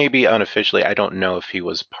mean, maybe unofficially, I don't know if he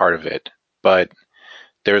was part of it, but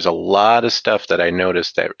there's a lot of stuff that I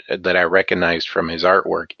noticed that I recognized from his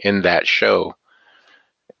artwork in that show,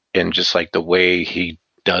 and just like the way he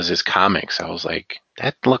does his comics. I was like,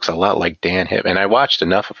 that looks a lot like Dan Hipp. And I watched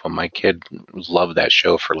enough of them. My kid loved that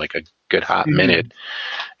show for like a good hot minute,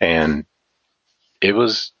 and it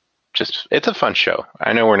was it's a fun show.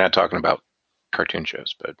 I know we're not talking about cartoon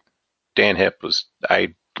shows, but Dan Hipp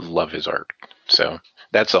I love his art. So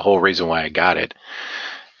that's the whole reason why I got it,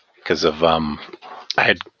 because of I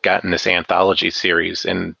had gotten this anthology series,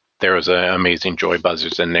 and there was an Amazing Joy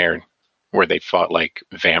Buzzers in there where they fought like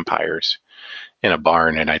vampires in a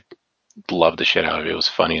barn, and I loved the shit out of it. It was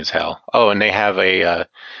funny as hell. Oh, and they have I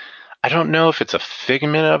don't know if it's a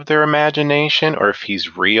figment of their imagination or if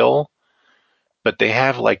he's real, but they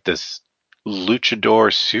have like this luchador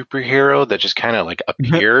superhero that just kind of like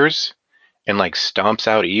appears and like stomps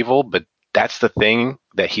out evil, but that's the thing,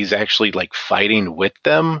 that he's actually like fighting with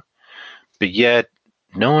them, but yet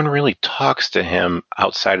no one really talks to him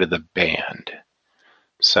outside of the band.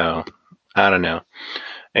 So I don't know.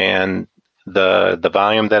 And the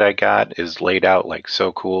volume that I got is laid out like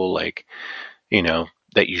so cool, like,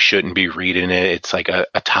 that you shouldn't be reading it. It's like a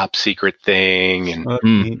top secret thing, and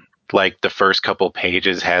neat. like the first couple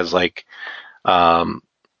pages has like a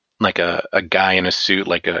guy in a suit,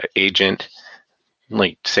 like a agent,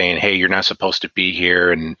 like saying, hey, you're not supposed to be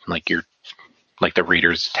here, and like you're like the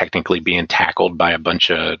reader's technically being tackled by a bunch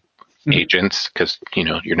of agents because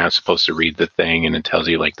you're not supposed to read the thing, and it tells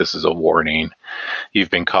you like this is a warning. You've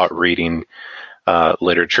been caught reading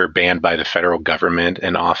literature banned by the federal government,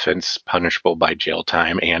 an offense punishable by jail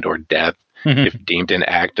time and or death if deemed an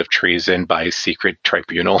act of treason by secret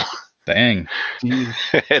tribunal. Dang. Jeez.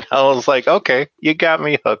 And I was like, okay, you got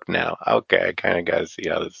me hooked now. Okay, I kind of got to see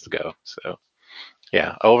how this goes. So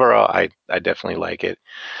yeah, overall, I definitely like it.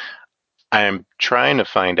 I'm trying to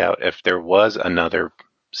find out if there was another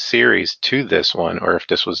series to this one or if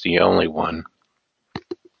this was the only one.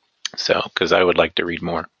 So, because I would like to read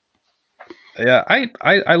more. Yeah,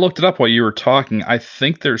 I looked it up while you were talking. I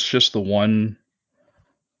think there's just the one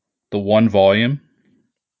volume.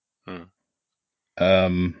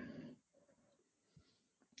 Hmm.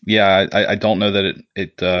 Yeah, I don't know that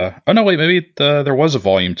it oh no, wait, maybe there was a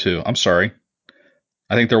volume 2. I'm sorry.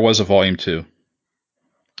 I think there was a volume 2.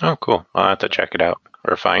 Oh, cool. I'll have to check it out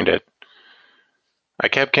or find it. I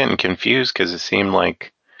kept getting confused because it seemed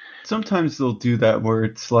like Sometimes they'll do that where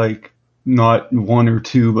it's like not one or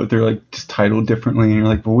two, but they're like just titled differently, and you're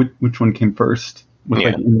like, well, which one came first with Yeah.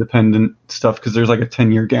 like independent stuff? Because there's like a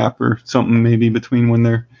 10-year gap or something maybe between when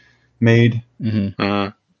they're made,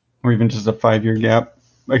 Mhm. or even just a 5-year gap.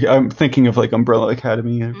 Like I'm thinking of like Umbrella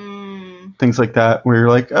Academy. Mm. things like that, where you're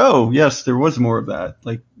like, oh yes, there was more of that,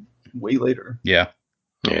 like way later. Yeah.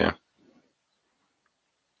 Yeah.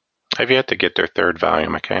 I've yet to get their third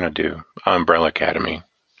volume. I kind of do. Umbrella Academy.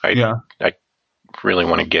 I really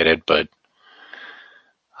want to get it, but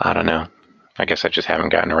I don't know. I guess I just haven't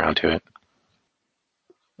gotten around to it.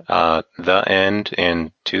 The End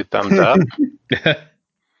and 2 thumbs up.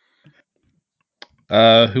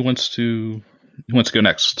 Who wants to go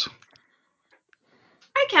next?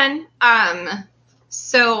 I can.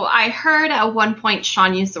 So I heard at one point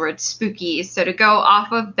Sean used the word spooky. So to go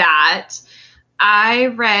off of that, I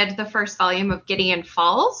read the first volume of Gideon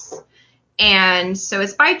Falls. And so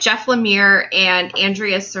it's by Jeff Lemire and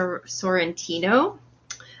Andrea Sorrentino.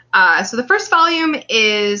 So the first volume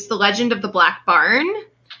is The Legend of the Black Barn.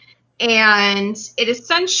 And it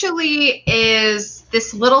essentially is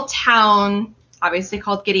this little town, obviously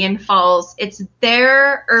called Gideon Falls. It's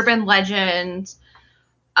their urban legend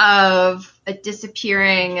of a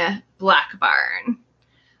disappearing black barn.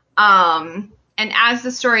 And as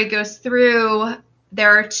the story goes through,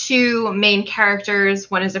 there are two main characters.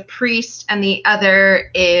 One is a priest and the other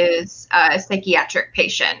is a psychiatric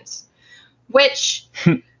patient, which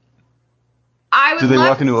I would Do they love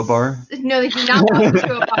walk into a bar? No, they do not walk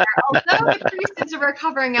into a bar, although the priest is a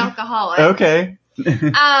recovering alcoholic. Okay. But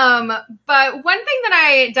one thing that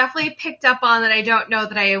I definitely picked up on that I don't know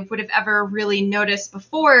that I would have ever really noticed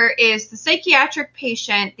before is the psychiatric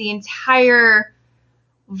patient, the entire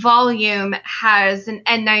volume has an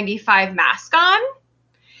N95 mask on.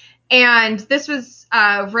 And this was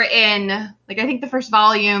written, like I think the first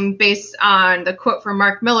volume, based on the quote from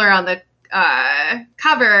Mark Miller on the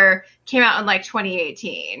cover, came out in like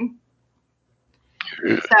 2018.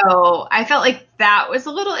 So I felt like that was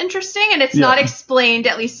a little interesting, and it's not explained,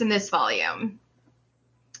 at least in this volume.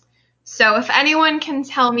 So if anyone can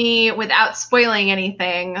tell me without spoiling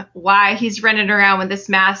anything why he's running around with this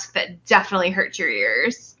mask that definitely hurts your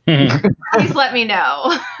ears, please let me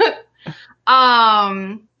know.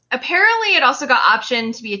 Apparently it also got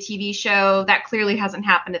optioned to be a TV show. That clearly hasn't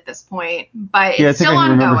happened at this point, but it's still ongoing.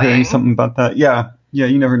 I remember hearing something about that. Yeah,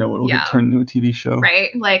 you never know what will get turned into a TV show.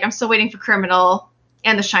 Right? Like, I'm still waiting for Criminal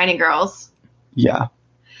and The Shining Girls. Yeah.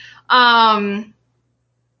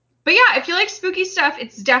 But yeah, if you like spooky stuff,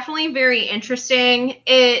 it's definitely very interesting.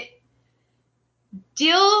 It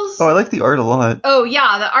deals... Oh, I like the art a lot. Oh,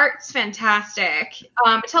 yeah, the art's fantastic.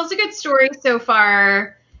 It tells a good story so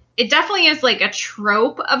far. It definitely is like a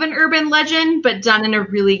trope of an urban legend, but done in a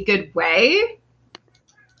really good way.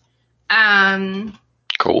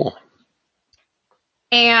 Cool.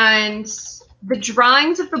 And the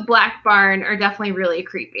drawings of the Black Barn are definitely really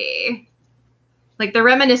creepy. Like, they're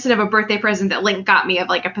reminiscent of a birthday present that Link got me of,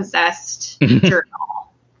 like, a possessed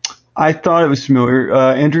journal. I thought it was familiar.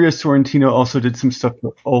 Andrea Sorrentino also did some stuff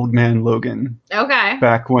with Old Man Logan. Okay.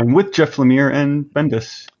 Back when, with Jeff Lemire and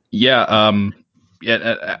Bendis. Yeah.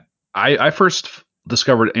 I first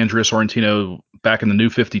discovered Andrea Sorrentino back in the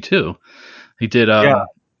New 52. He did, I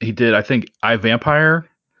think, I, Vampire.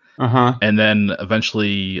 And then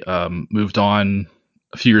eventually moved on.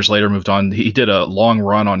 A few years later, He did a long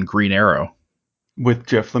run on Green Arrow with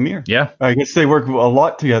Jeff Lemire. Yeah, I guess they work a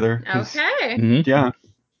lot together. Okay. Mm-hmm.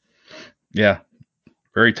 Yeah,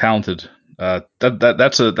 very talented.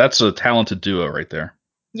 That's a talented duo right there.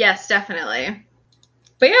 Yes, definitely.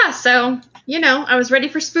 But yeah, so I was ready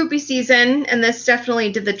for spoopy season, and this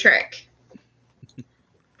definitely did the trick.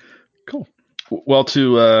 Cool. Well,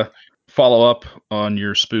 to follow up on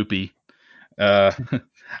your spoopy,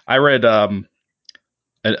 I read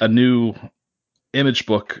a new Image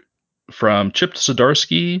book from Chip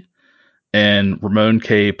Zdarsky and Ramon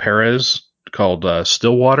K. Perez called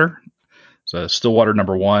Stillwater. It's Stillwater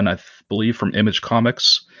 #1, I believe, from Image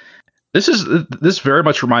Comics. This very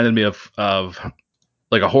much reminded me of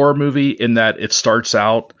like a horror movie in that it starts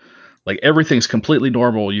out like everything's completely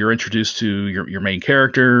normal. You're introduced to your main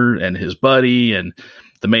character and his buddy, and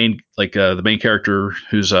the main character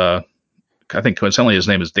who's I think coincidentally his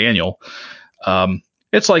name is Daniel.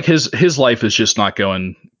 It's like his life is just not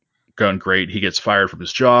going great. He gets fired from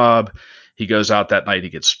his job. He goes out that night. He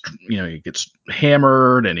gets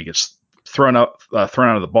hammered and he gets thrown out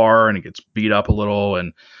of the bar and he gets beat up a little.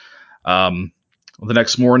 And the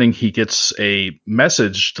next morning he gets a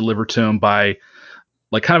message delivered to him by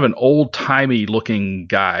like kind of an old timey looking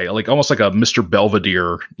guy, like almost like a Mr.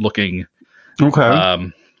 Belvedere looking,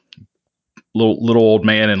 little old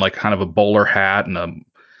man in like kind of a bowler hat and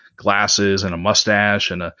glasses and a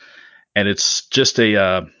mustache and it's just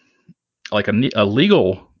a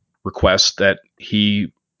legal request that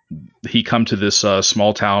he come to this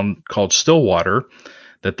small town called Stillwater,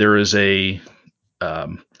 that there is a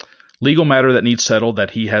legal matter that needs settled,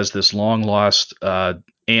 that he has this long lost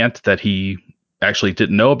aunt that he actually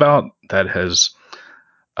didn't know about that has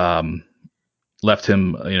left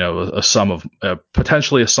him, a sum of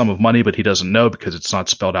potentially a sum of money, but he doesn't know because it's not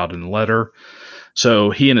spelled out in the letter. So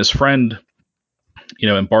he and his friend,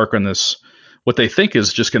 embark on this, what they think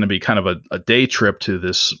is just going to be kind of a day trip to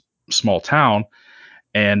this small town.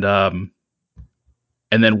 And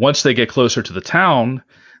then once they get closer to the town,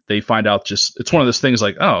 they find out it's one of those things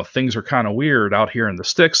like, oh, things are kind of weird out here in the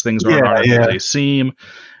sticks. Things aren't as they seem.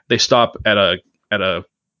 They stop at a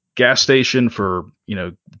gas station for,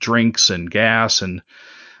 drinks and gas, and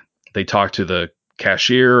they talk to the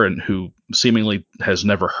cashier, and who seemingly has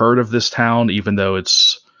never heard of this town, even though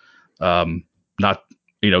it's not,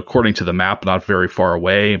 according to the map, not very far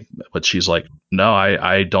away. But she's like, no,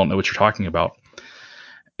 I don't know what you're talking about.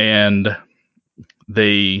 And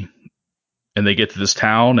they get to this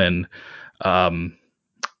town, and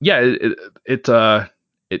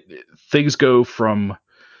things go from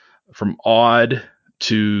odd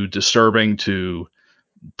to disturbing to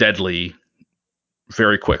deadly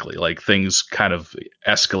very quickly. Like, things kind of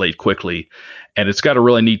escalate quickly, and it's got a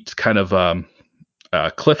really neat kind of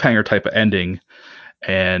cliffhanger type of ending.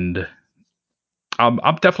 And I'm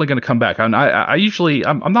definitely going to come back. I'm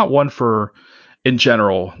not one for, in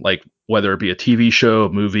general, like whether it be a TV show,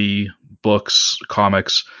 movie, books,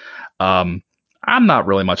 comics. I'm not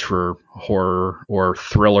really much for horror or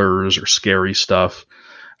thrillers or scary stuff.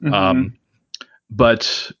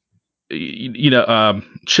 But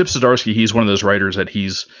Chip Zdarsky, he's one of those writers that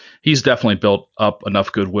he's definitely built up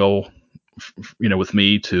enough goodwill, with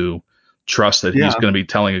me to trust that he's going to be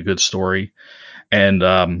telling a good story. And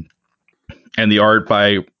the art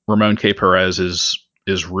by Ramon K. Perez is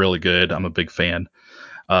really good. I'm a big fan.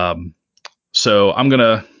 So I'm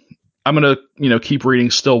gonna keep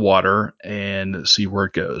reading Stillwater and see where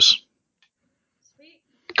it goes. Sweet.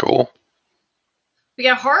 Cool.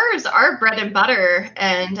 Yeah, horror's our bread and butter,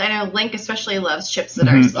 and I know Link especially loves Chip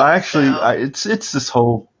Zdarsky. It's this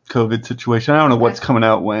whole COVID situation. I don't know what's coming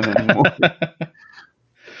out when anymore.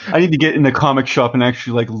 I need to get in the comic shop and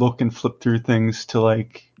actually look and flip through things to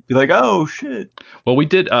be like, oh shit. Well, we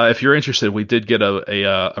did. If you're interested, we did get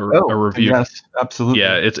a review. Yes, absolutely.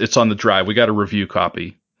 Yeah, it's on the drive. We got a review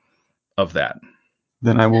copy of that.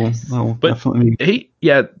 Then I will definitely.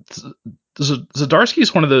 Zdarsky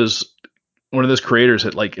is one of those creators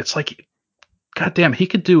that it's like, goddamn, he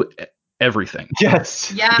could do everything.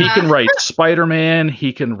 Yes. Yeah. He can write Spider-Man.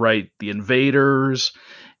 He can write The Invaders.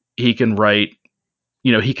 He can write,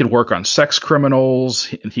 he can work on sex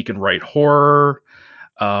criminals, and he can write horror.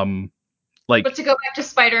 But to go back to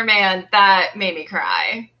Spider-Man, that made me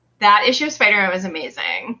cry. That issue of Spider-Man was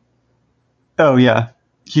amazing. Oh yeah,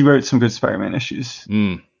 he wrote some good Spider-Man issues.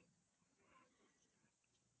 The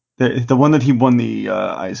one that he won the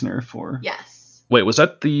Eisner for. Yes. Wait, was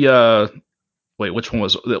that the? Which one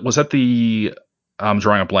was that? The I'm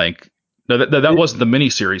drawing a blank. No, that wasn't the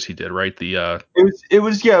miniseries he did, right? It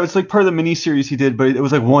was part of the miniseries he did, but it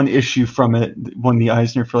was one issue from it won the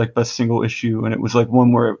Eisner for best single issue, and it was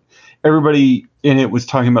one where everybody in it was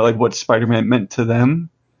talking about what Spider-Man meant to them.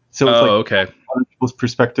 So it was okay. Other people's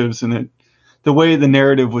perspectives, and the way the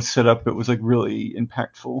narrative was set up, it was really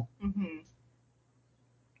impactful. Mm-hmm.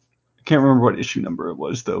 I can't remember what issue number it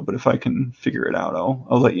was though, but if I can figure it out,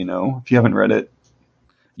 I'll let you know if you haven't read it.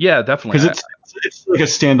 Yeah, definitely. Because it's like a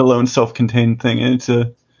standalone, self-contained thing,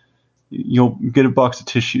 and you'll get a box of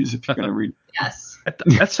tissues if you're going to read. Yes.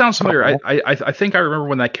 That sounds familiar. I think I remember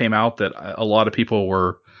when that came out that a lot of people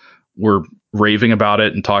were raving about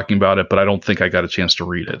it and talking about it, but I don't think I got a chance to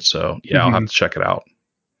read it. So yeah, I'll have to check it out.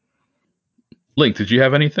 Link, did you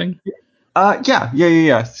have anything?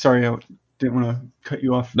 Yeah. Sorry, I didn't want to cut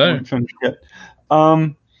you off. No.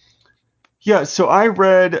 Yeah, so I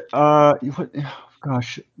read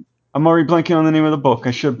gosh, I'm already blanking on the name of the book.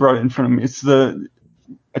 I should have brought it in front of me. It's I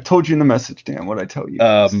told you in the message, Dan. What I tell you?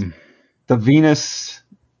 The Venus.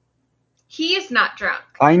 He is not drunk.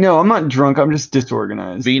 I know. I'm not drunk. I'm just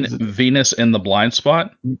disorganized. Venus in the Blind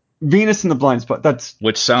Spot. Venus in the Blind Spot.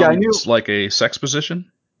 Which sounds like a sex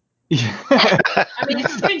position. Yeah. I mean,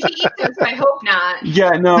 it's Junji Ito, so I hope not.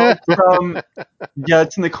 Yeah, no.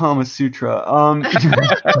 It's in the Kama Sutra.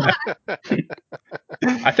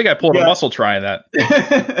 I think I pulled a muscle trying that.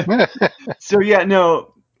 So yeah,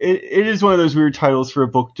 no, it is one of those weird titles for a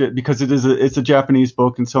book because it's a Japanese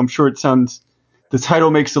book, and so I'm sure the title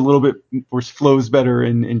makes a little bit or flows better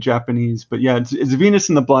in Japanese. But yeah, it's Venus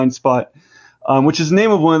in the Blind Spot. Which is the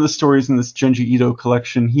name of one of the stories in this Junji Ito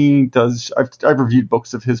collection. I've reviewed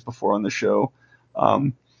books of his before on the show.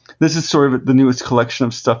 This is sort of the newest collection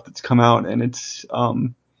of stuff that's come out, and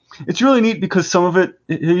it's really neat because some of it,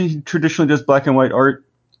 he traditionally does black and white art,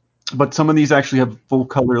 but some of these actually have full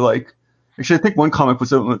color. Like, actually, I think one comic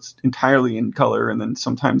was almost entirely in color, and then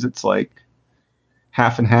sometimes it's like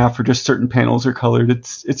half and half, or just certain panels are colored.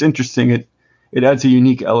 It's interesting. It adds a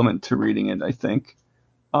unique element to reading it, I think.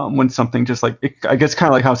 When something just like I guess kind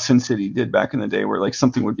of like how Sin City did back in the day, where like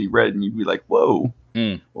something would be red and you'd be like, whoa,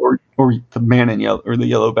 or the Man in Yellow or the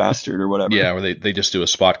Yellow Bastard or whatever. Yeah, where they just do a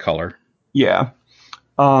spot color. Yeah.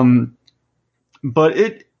 But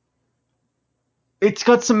it's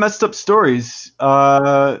got some messed up stories.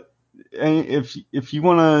 And if you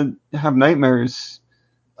want to have nightmares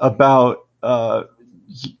about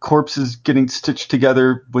corpses getting stitched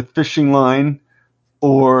together with fishing line,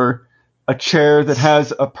 or a chair that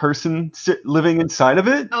has a person living inside of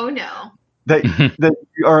it Oh no. that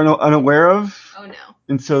you are unaware of, Oh no.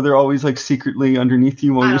 and so they're always like secretly underneath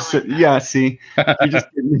you while I you're don't like sitting. that. Yeah, see, you're just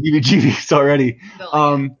getting the heebie-jeebies already. Don't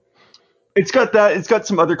like it. It's got that. It's got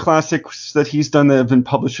some other classics that he's done that have been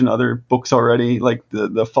published in other books already, like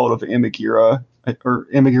the Fault of Amagira, or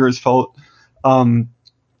Amagira's Fault,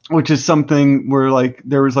 which is something where like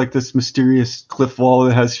there was like this mysterious cliff wall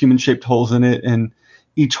that has human-shaped holes in it, and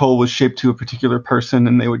each hole was shaped to a particular person,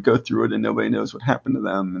 and they would go through it, and nobody knows what happened to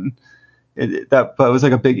them. And that was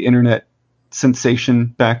like a big internet sensation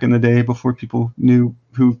back in the day before people knew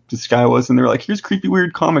who this guy was, and they were like, "Here's creepy,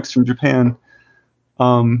 weird comics from Japan."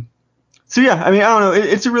 So yeah, I mean, I don't know.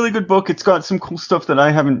 It's a really good book. It's got some cool stuff that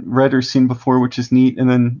I haven't read or seen before, which is neat, and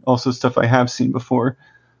then also stuff I have seen before.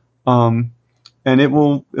 And it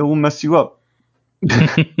will mess you up.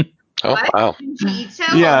 Oh, What? wow.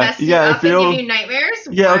 Detail Yeah, will mess you yeah, up if and it'll- give you nightmares?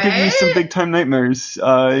 Yeah, I'll give you What? some big time nightmares.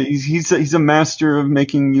 He's a master of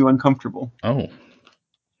making you uncomfortable. Oh.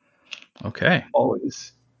 Okay.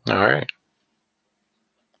 Always. All right.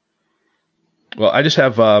 Well, I just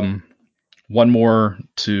have one more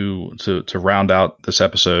to round out this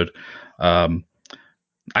episode. I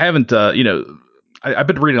haven't, I've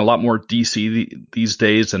been reading a lot more DC these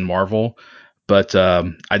days than Marvel, but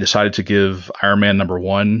I decided to give Iron Man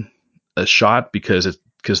 #1 a shot because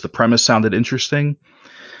the premise sounded interesting,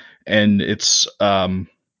 and it's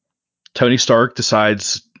Tony Stark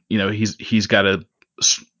decides he's got to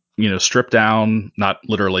strip down, not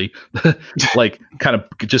literally, like kind of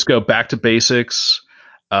just go back to basics.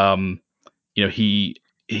 He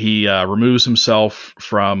removes himself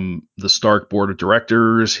from the Stark board of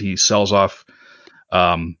directors. He sells off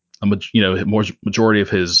majority of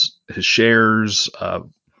his shares,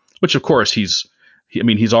 which of course he's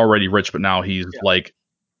already rich, but now he's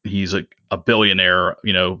a billionaire.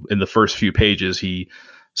 In the first few pages, he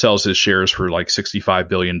sells his shares for like $65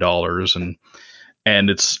 billion.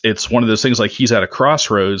 And it's one of those things, like he's at a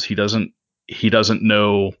crossroads. He doesn't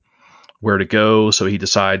know where to go. So he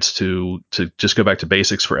decides to just go back to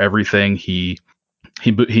basics for everything. He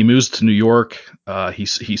moves to New York. He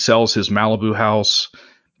sells his Malibu house,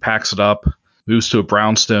 packs it up, moves to a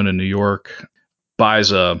brownstone in New York,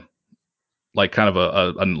 buys a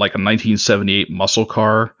 1978 muscle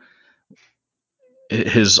car.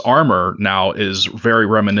 His armor now is very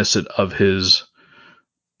reminiscent of his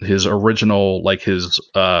original, like his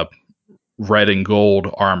red and gold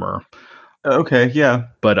armor. Okay, yeah.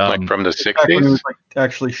 But Like from the Back when it 60s? was like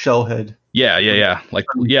actually Shellhead. yeah. Like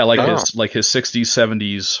Oh. his 60s,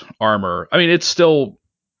 70s armor. I mean, it's still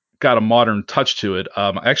got a modern touch to it.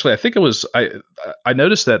 Actually, I think it was I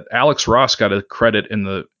noticed that Alex Ross got a credit in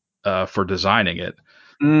the for designing it.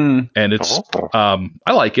 And it's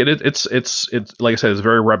I like it. It's like I said, it's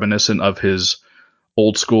very reminiscent of his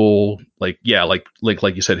old school, like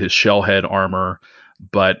you said, his shell head armor,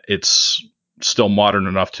 but it's still modern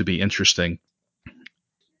enough to be interesting.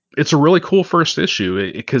 It's a really cool first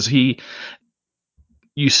issue because you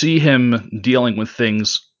see him dealing with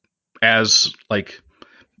things as like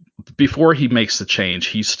before he makes the change.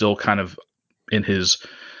 He's still kind of in his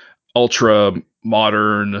ultra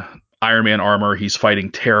modern Iron Man armor. He's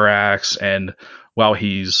fighting Terrax, and while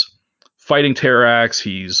he's fighting Terrax,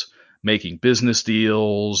 he's making business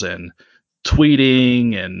deals and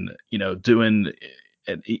tweeting and doing.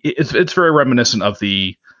 It's very reminiscent of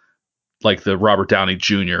the Robert Downey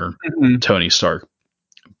Jr. Tony Stark,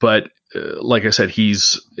 but like I said,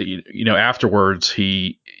 he's afterwards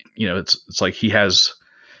it's like he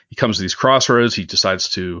comes to these crossroads. He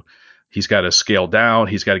decides he's got to scale down.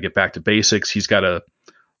 He's got to get back to basics. He's got to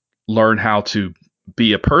learn how to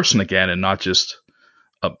be a person again and not just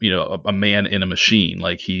a man in a machine.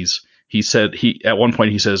 Like he said at one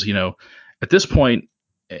point he says, at this point,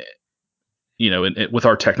 with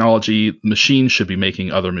our technology, machines should be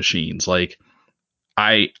making other machines. Like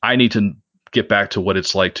I need to get back to what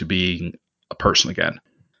it's like to being a person again.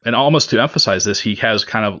 and almost to emphasize this, he has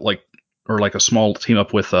kind of like a small team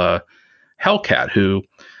up with Hellcat, who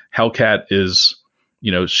Hellcat is,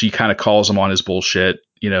 she kind of calls him on his bullshit.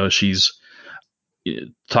 She's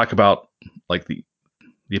talk about like the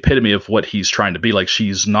epitome of what he's trying to be. Like,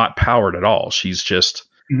 she's not powered at all. She's just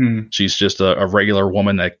a regular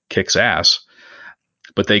woman that kicks ass.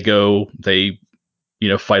 But they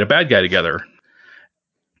fight a bad guy together.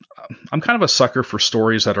 I'm kind of a sucker for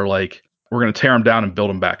stories that are like, we're going to tear him down and build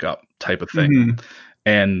him back up type of thing.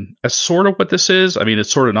 And that's sort of what this is. I mean,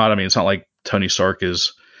 it's sort of not. I mean, it's not like Tony Stark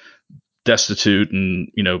is destitute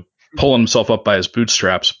and, pulling himself up by his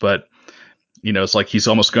bootstraps, but, it's like he's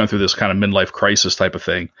almost going through this kind of midlife crisis type of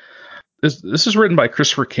thing. This is written by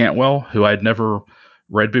Christopher Cantwell, who I'd never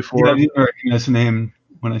read before. Yeah, I didn't recognize the name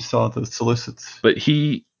when I saw the solicits. But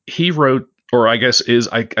he wrote, or I guess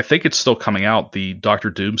I think it's still coming out, the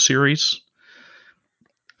Doctor Doom series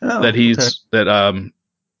that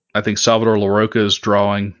I think Salvador Larroca is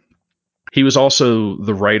drawing. He was also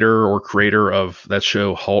the writer or creator of that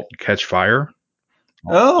show Halt and Catch Fire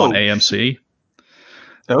on AMC.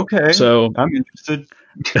 Okay. So I'm interested.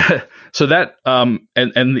 So that and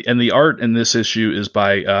the art in this issue is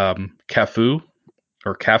by Cafu.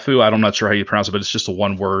 I'm not sure how you pronounce it, but it's just a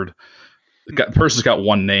one word. The person's got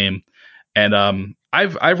one name, and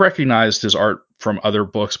I've recognized his art from other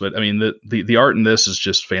books, but I mean the art in this is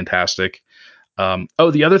just fantastic.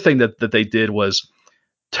 The other thing that they did was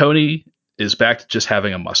Tony is back to just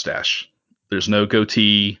having a mustache. There's no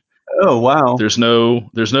goatee. Oh wow. There's no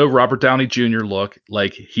Robert Downey Jr. look.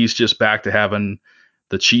 Like, he's just back to having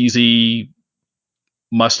the cheesy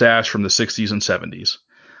mustache from the 60s and 70s,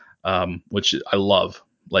 which I love.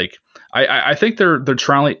 Like, I think they're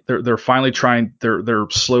finally trying. They're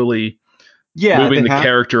slowly moving the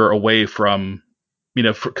character away from,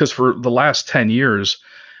 because for the last 10 years,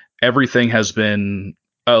 everything has been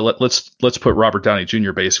let's put Robert Downey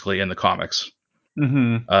Jr. basically in the comics.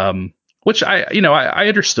 Which I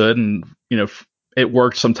understood, and it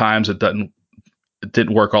worked sometimes. It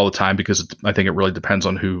didn't work all the time, because I think it really depends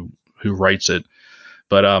on who writes it.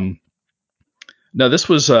 But no, this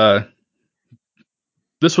was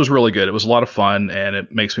really good. It was a lot of fun, and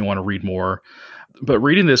it makes me want to read more. But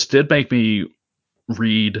reading this did make me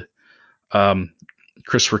read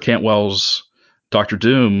Christopher Cantwell's Doctor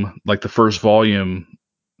Doom, like the first volume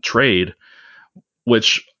trade,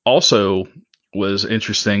 which also was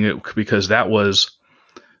interesting because that was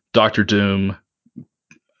Doctor Doom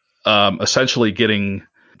essentially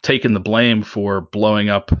taking the blame for blowing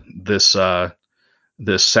up this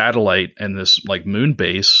satellite and this like moon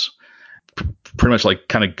base, pretty much like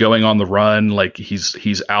kind of going on the run. Like,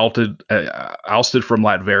 he's ousted from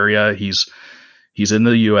Latveria. He's in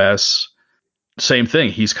the US. Same thing.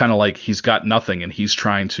 He's kind of like, he's got nothing, and he's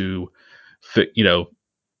trying to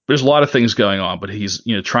there's a lot of things going on, but he's,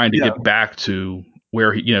 trying to get back to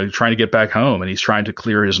where trying to get back home, and he's trying to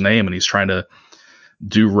clear his name, and he's trying to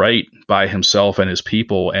do right by himself and his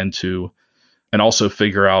people, and also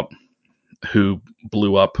figure out who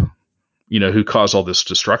blew up, who caused all this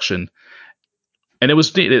destruction. And it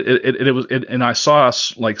was neat. And I saw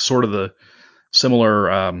like sort of the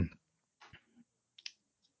similar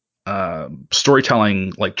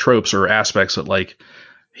storytelling like tropes or aspects that like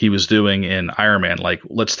he was doing in Iron Man. Like,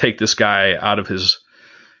 let's take this guy out of his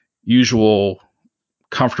usual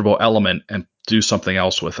comfortable element and do something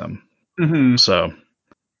else with him. So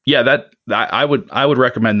yeah, that I would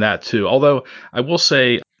recommend that too. Although I will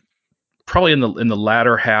say, probably in the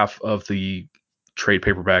latter half of the trade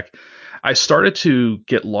paperback, I started to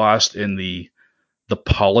get lost in the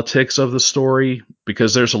politics of the story,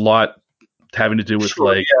 because there's a lot having to do with it's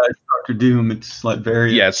Doctor Doom. It's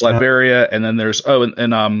Latveria. Yeah, it's Latveria, and then there's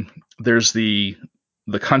there's the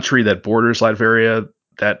country that borders Latveria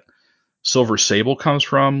that Silver Sable comes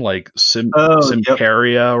from, like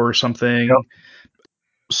Simcaria or something. Yep.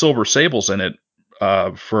 Silver Sable's in it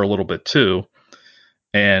for a little bit too,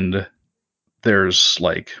 and there's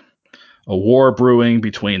like a war brewing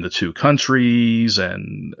between the two countries,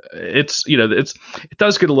 and it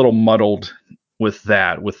does get a little muddled with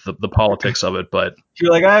the politics of it, but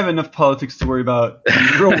you're like, I have enough politics to worry about in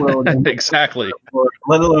the real world. Exactly.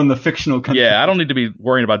 Let alone the fictional country. Yeah, I don't need to be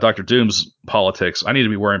worrying about Doctor Doom's politics. I need to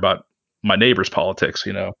be worrying about my neighbor's politics,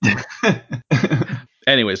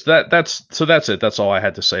 Anyways, that's it. That's all I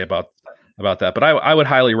had to say about that. But I would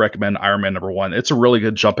highly recommend Iron Man #1. It's a really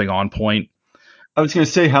good jumping on point. I was going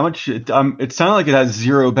to say how much it sounded like it has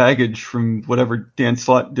zero baggage from whatever Dan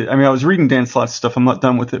Slott did. I mean, I was reading Dan Slott's stuff. I'm not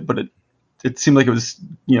done with it, but it seemed like it was,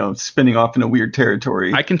 spinning off in a weird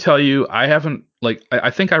territory. I can tell you, I haven't I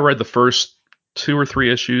think I read the first 2 or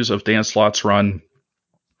 3 issues of Dan Slott's run,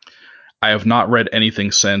 I have not read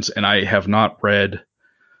anything since, and I have not read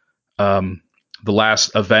the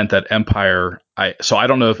last event at Empire. So I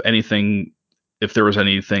don't know if there was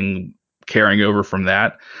anything carrying over from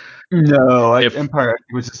that. No, Empire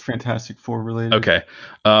was just Fantastic Four related. Okay.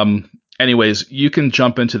 Anyways, you can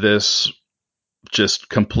jump into this just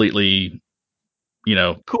completely,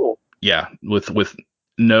 cool. Yeah, with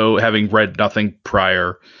no having read nothing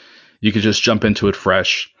prior, you could just jump into it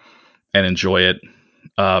fresh and enjoy it.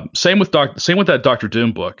 Same with that Doctor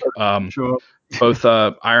Doom book. Sure. Both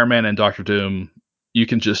Iron Man and Doctor Doom, you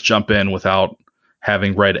can just jump in without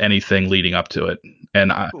having read anything leading up to it.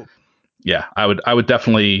 And Cool. I would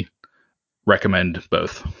definitely recommend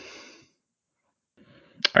both.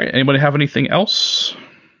 All right, anybody have anything else?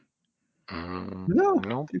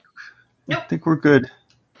 No. I think we're good.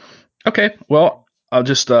 Okay, well, I'll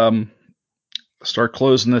just start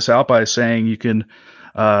closing this out by saying you can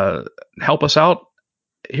help us out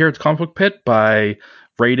here at the Comic Book Pit by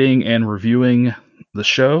rating and reviewing the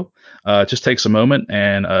show. It just takes a moment,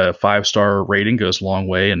 and a 5-star rating goes a long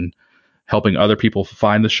way in helping other people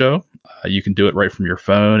find the show. You can do it right from your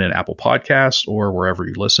phone in Apple Podcasts or wherever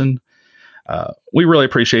you listen. We really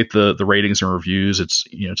appreciate the ratings and reviews.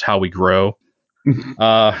 It's how we grow.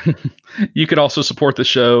 You can also support the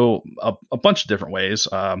show a bunch of different ways.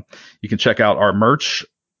 You can check out our merch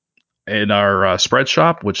in our spread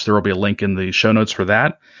shop, which there will be a link in the show notes for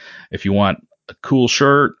that. If you want a cool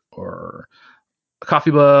shirt or a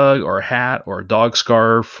coffee mug or a hat or a dog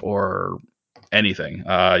scarf or anything,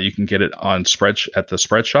 you can get it on at the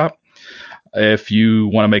spread shop. If you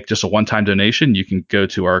want to make just a one-time donation, you can go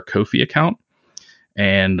to our Ko-fi account.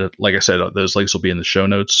 And like I said, those links will be in the show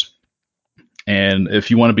notes. And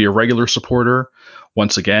if you want to be a regular supporter,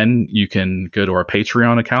 once again, you can go to our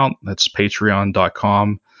Patreon account. That's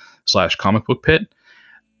patreon.com/comicbookpit.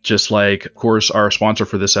 Just like, of course, our sponsor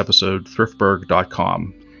for this episode,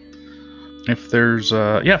 thriftburg.com. If there's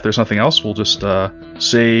nothing else, we'll just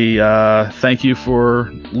say thank you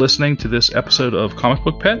for listening to this episode of Comic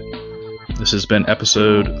Book Pit. This has been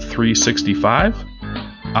episode 365.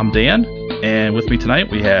 I'm Dan, and with me tonight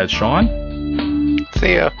we had Sean.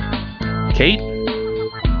 See ya. Kate.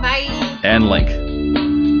 Bye. And Link.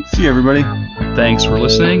 See you, everybody. Thanks for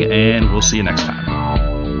listening, and we'll see you next time.